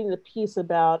finished reading a piece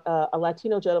about a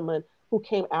Latino gentleman who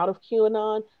came out of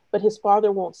QAnon, but his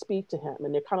father won't speak to him.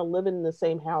 And they're kind of living in the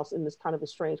same house in this kind of a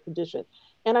strange condition.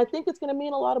 And I think it's going to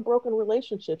mean a lot of broken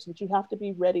relationships, but you have to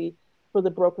be ready for the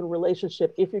broken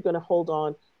relationship if you're going to hold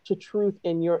on to truth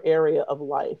in your area of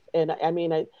life. And I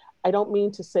mean, I don't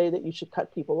mean to say that you should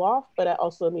cut people off, but I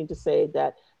also mean to say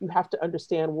that you have to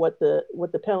understand what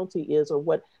the penalty is, or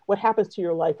what happens to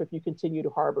your life if you continue to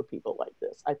harbor people like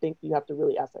this. I think you have to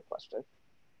really ask that question.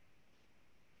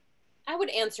 I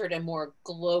would answer it in a more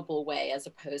global way as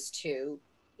opposed to,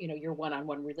 your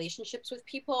one-on-one relationships with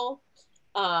people.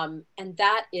 And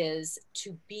that is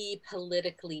to be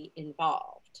politically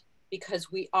involved,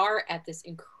 because we are at this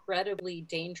incredibly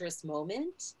dangerous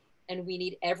moment, and we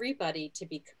need everybody to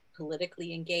be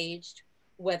politically engaged,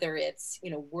 whether it's,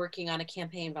 working on a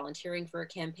campaign, volunteering for a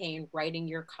campaign, writing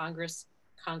your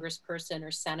congressperson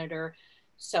or senator,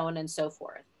 so on and so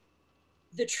forth.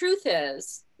 The truth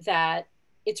is that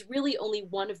it's really only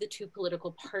one of the two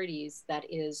political parties that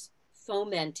is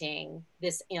fomenting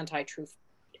this anti-truth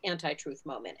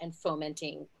moment and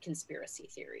fomenting conspiracy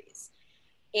theories.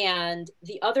 And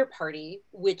the other party,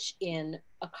 which in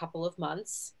a couple of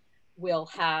months will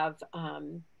have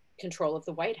control of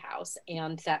the White House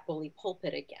and that bully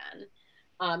pulpit again,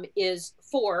 is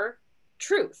for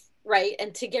truth, right?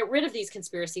 And to get rid of these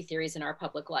conspiracy theories in our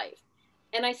public life.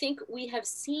 And I think we have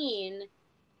seen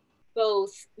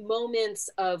both moments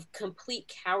of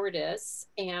complete cowardice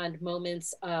and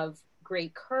moments of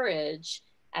great courage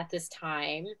at this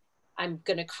time. I'm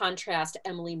going to contrast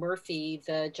Emily Murphy,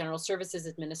 the General Services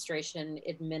Administration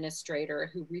administrator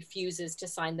who refuses to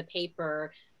sign the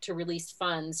paper to release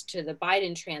funds to the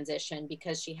Biden transition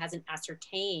because she hasn't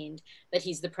ascertained that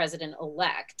he's the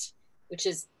president-elect, which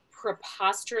is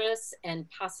preposterous and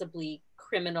possibly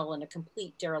criminal and a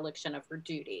complete dereliction of her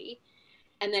duty.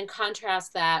 And then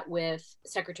contrast that with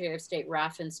Secretary of State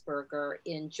Raffensperger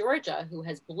in Georgia, who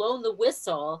has blown the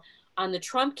whistle on the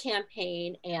Trump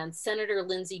campaign and Senator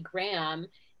Lindsey Graham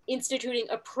instituting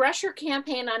a pressure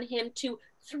campaign on him to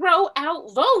throw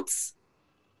out votes,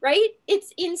 right?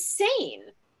 It's insane.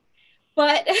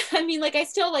 But I mean,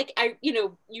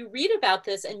 you read about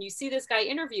this and you see this guy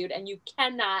interviewed and you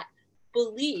cannot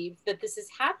believe that this is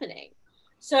happening.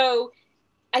 So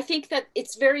I think that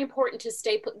it's very important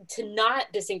to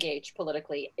not disengage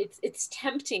politically. It's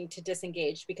tempting to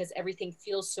disengage because everything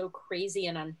feels so crazy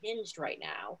and unhinged right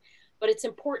now. But it's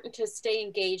important to stay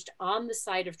engaged on the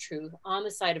side of truth, on the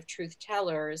side of truth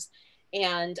tellers,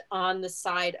 and on the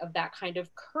side of that kind of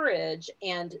courage,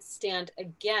 and stand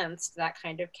against that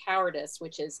kind of cowardice,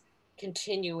 which is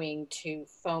continuing to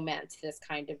foment this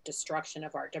kind of destruction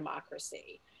of our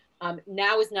democracy.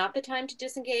 Now is not the time to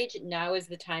disengage. Now is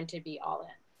the time to be all in.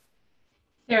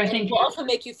 Sarah, and thank it you. will also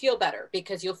make you feel better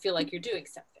because you'll feel like you're doing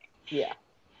something. Yeah.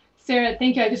 Sarah,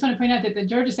 thank you. I just want to point out that the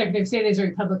Georgia Secretary of State is a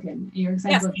Republican. Your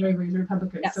example of Georgia is a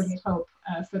Republican, so there's hope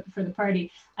for the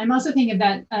party. I'm also thinking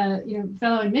that,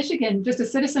 fellow in Michigan, just a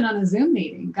citizen on a Zoom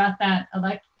meeting got that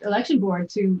election board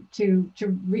to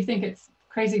rethink its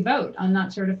crazy vote on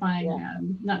not certifying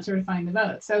the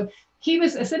vote. So he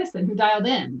was a citizen who dialed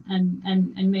in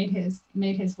and made his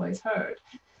voice heard.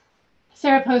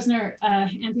 Sarah Posner,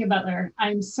 Anthea Butler,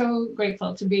 I'm so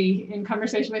grateful to be in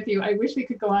conversation with you. I wish we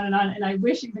could go on, and I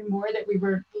wish even more that we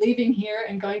were leaving here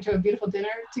and going to a beautiful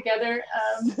dinner together.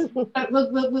 But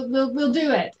we'll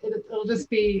do it. It'll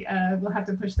just be we'll have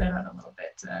to push that out a little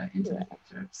bit into the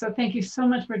future. So thank you so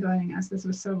much for joining us. This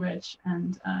was so rich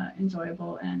and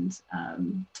enjoyable and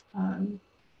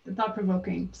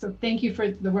thought-provoking. So thank you for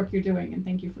the work you're doing, and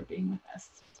thank you for being with us.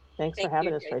 Thanks for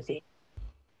having us, Tracy.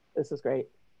 This is great.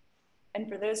 And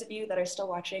for those of you that are still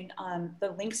watching,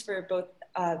 the links for both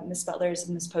Ms. Butler's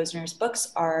and Ms. Posner's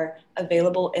books are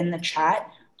available in the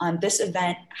chat. This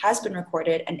event has been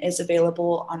recorded and is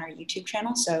available on our YouTube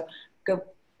channel, so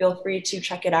feel free to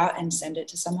check it out and send it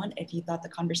to someone if you thought the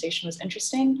conversation was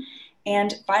interesting.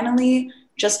 And finally,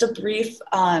 just a brief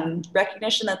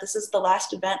recognition that this is the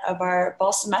last event of our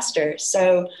fall semester.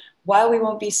 So while we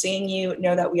won't be seeing you,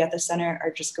 know that we at the center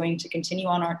are just going to continue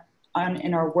on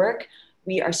in our work.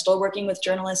 We are still working with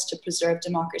journalists to preserve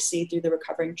democracy through the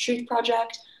Recovering Truth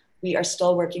Project. We are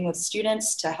still working with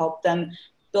students to help them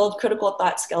build critical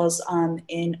thought skills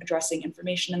in addressing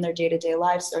information in their day-to-day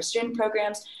lives through our student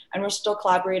programs. And we're still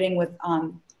collaborating with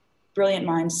brilliant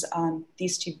minds,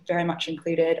 these two very much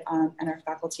included, and our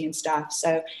faculty and staff.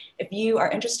 So if you are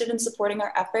interested in supporting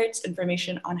our efforts,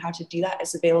 information on how to do that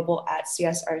is available at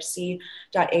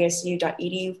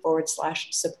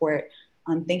csrc.asu.edu/support.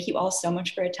 Thank you all so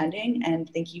much for attending, and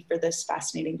thank you for this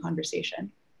fascinating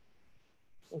conversation.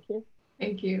 Thank you.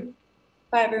 Thank you.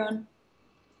 Bye, everyone.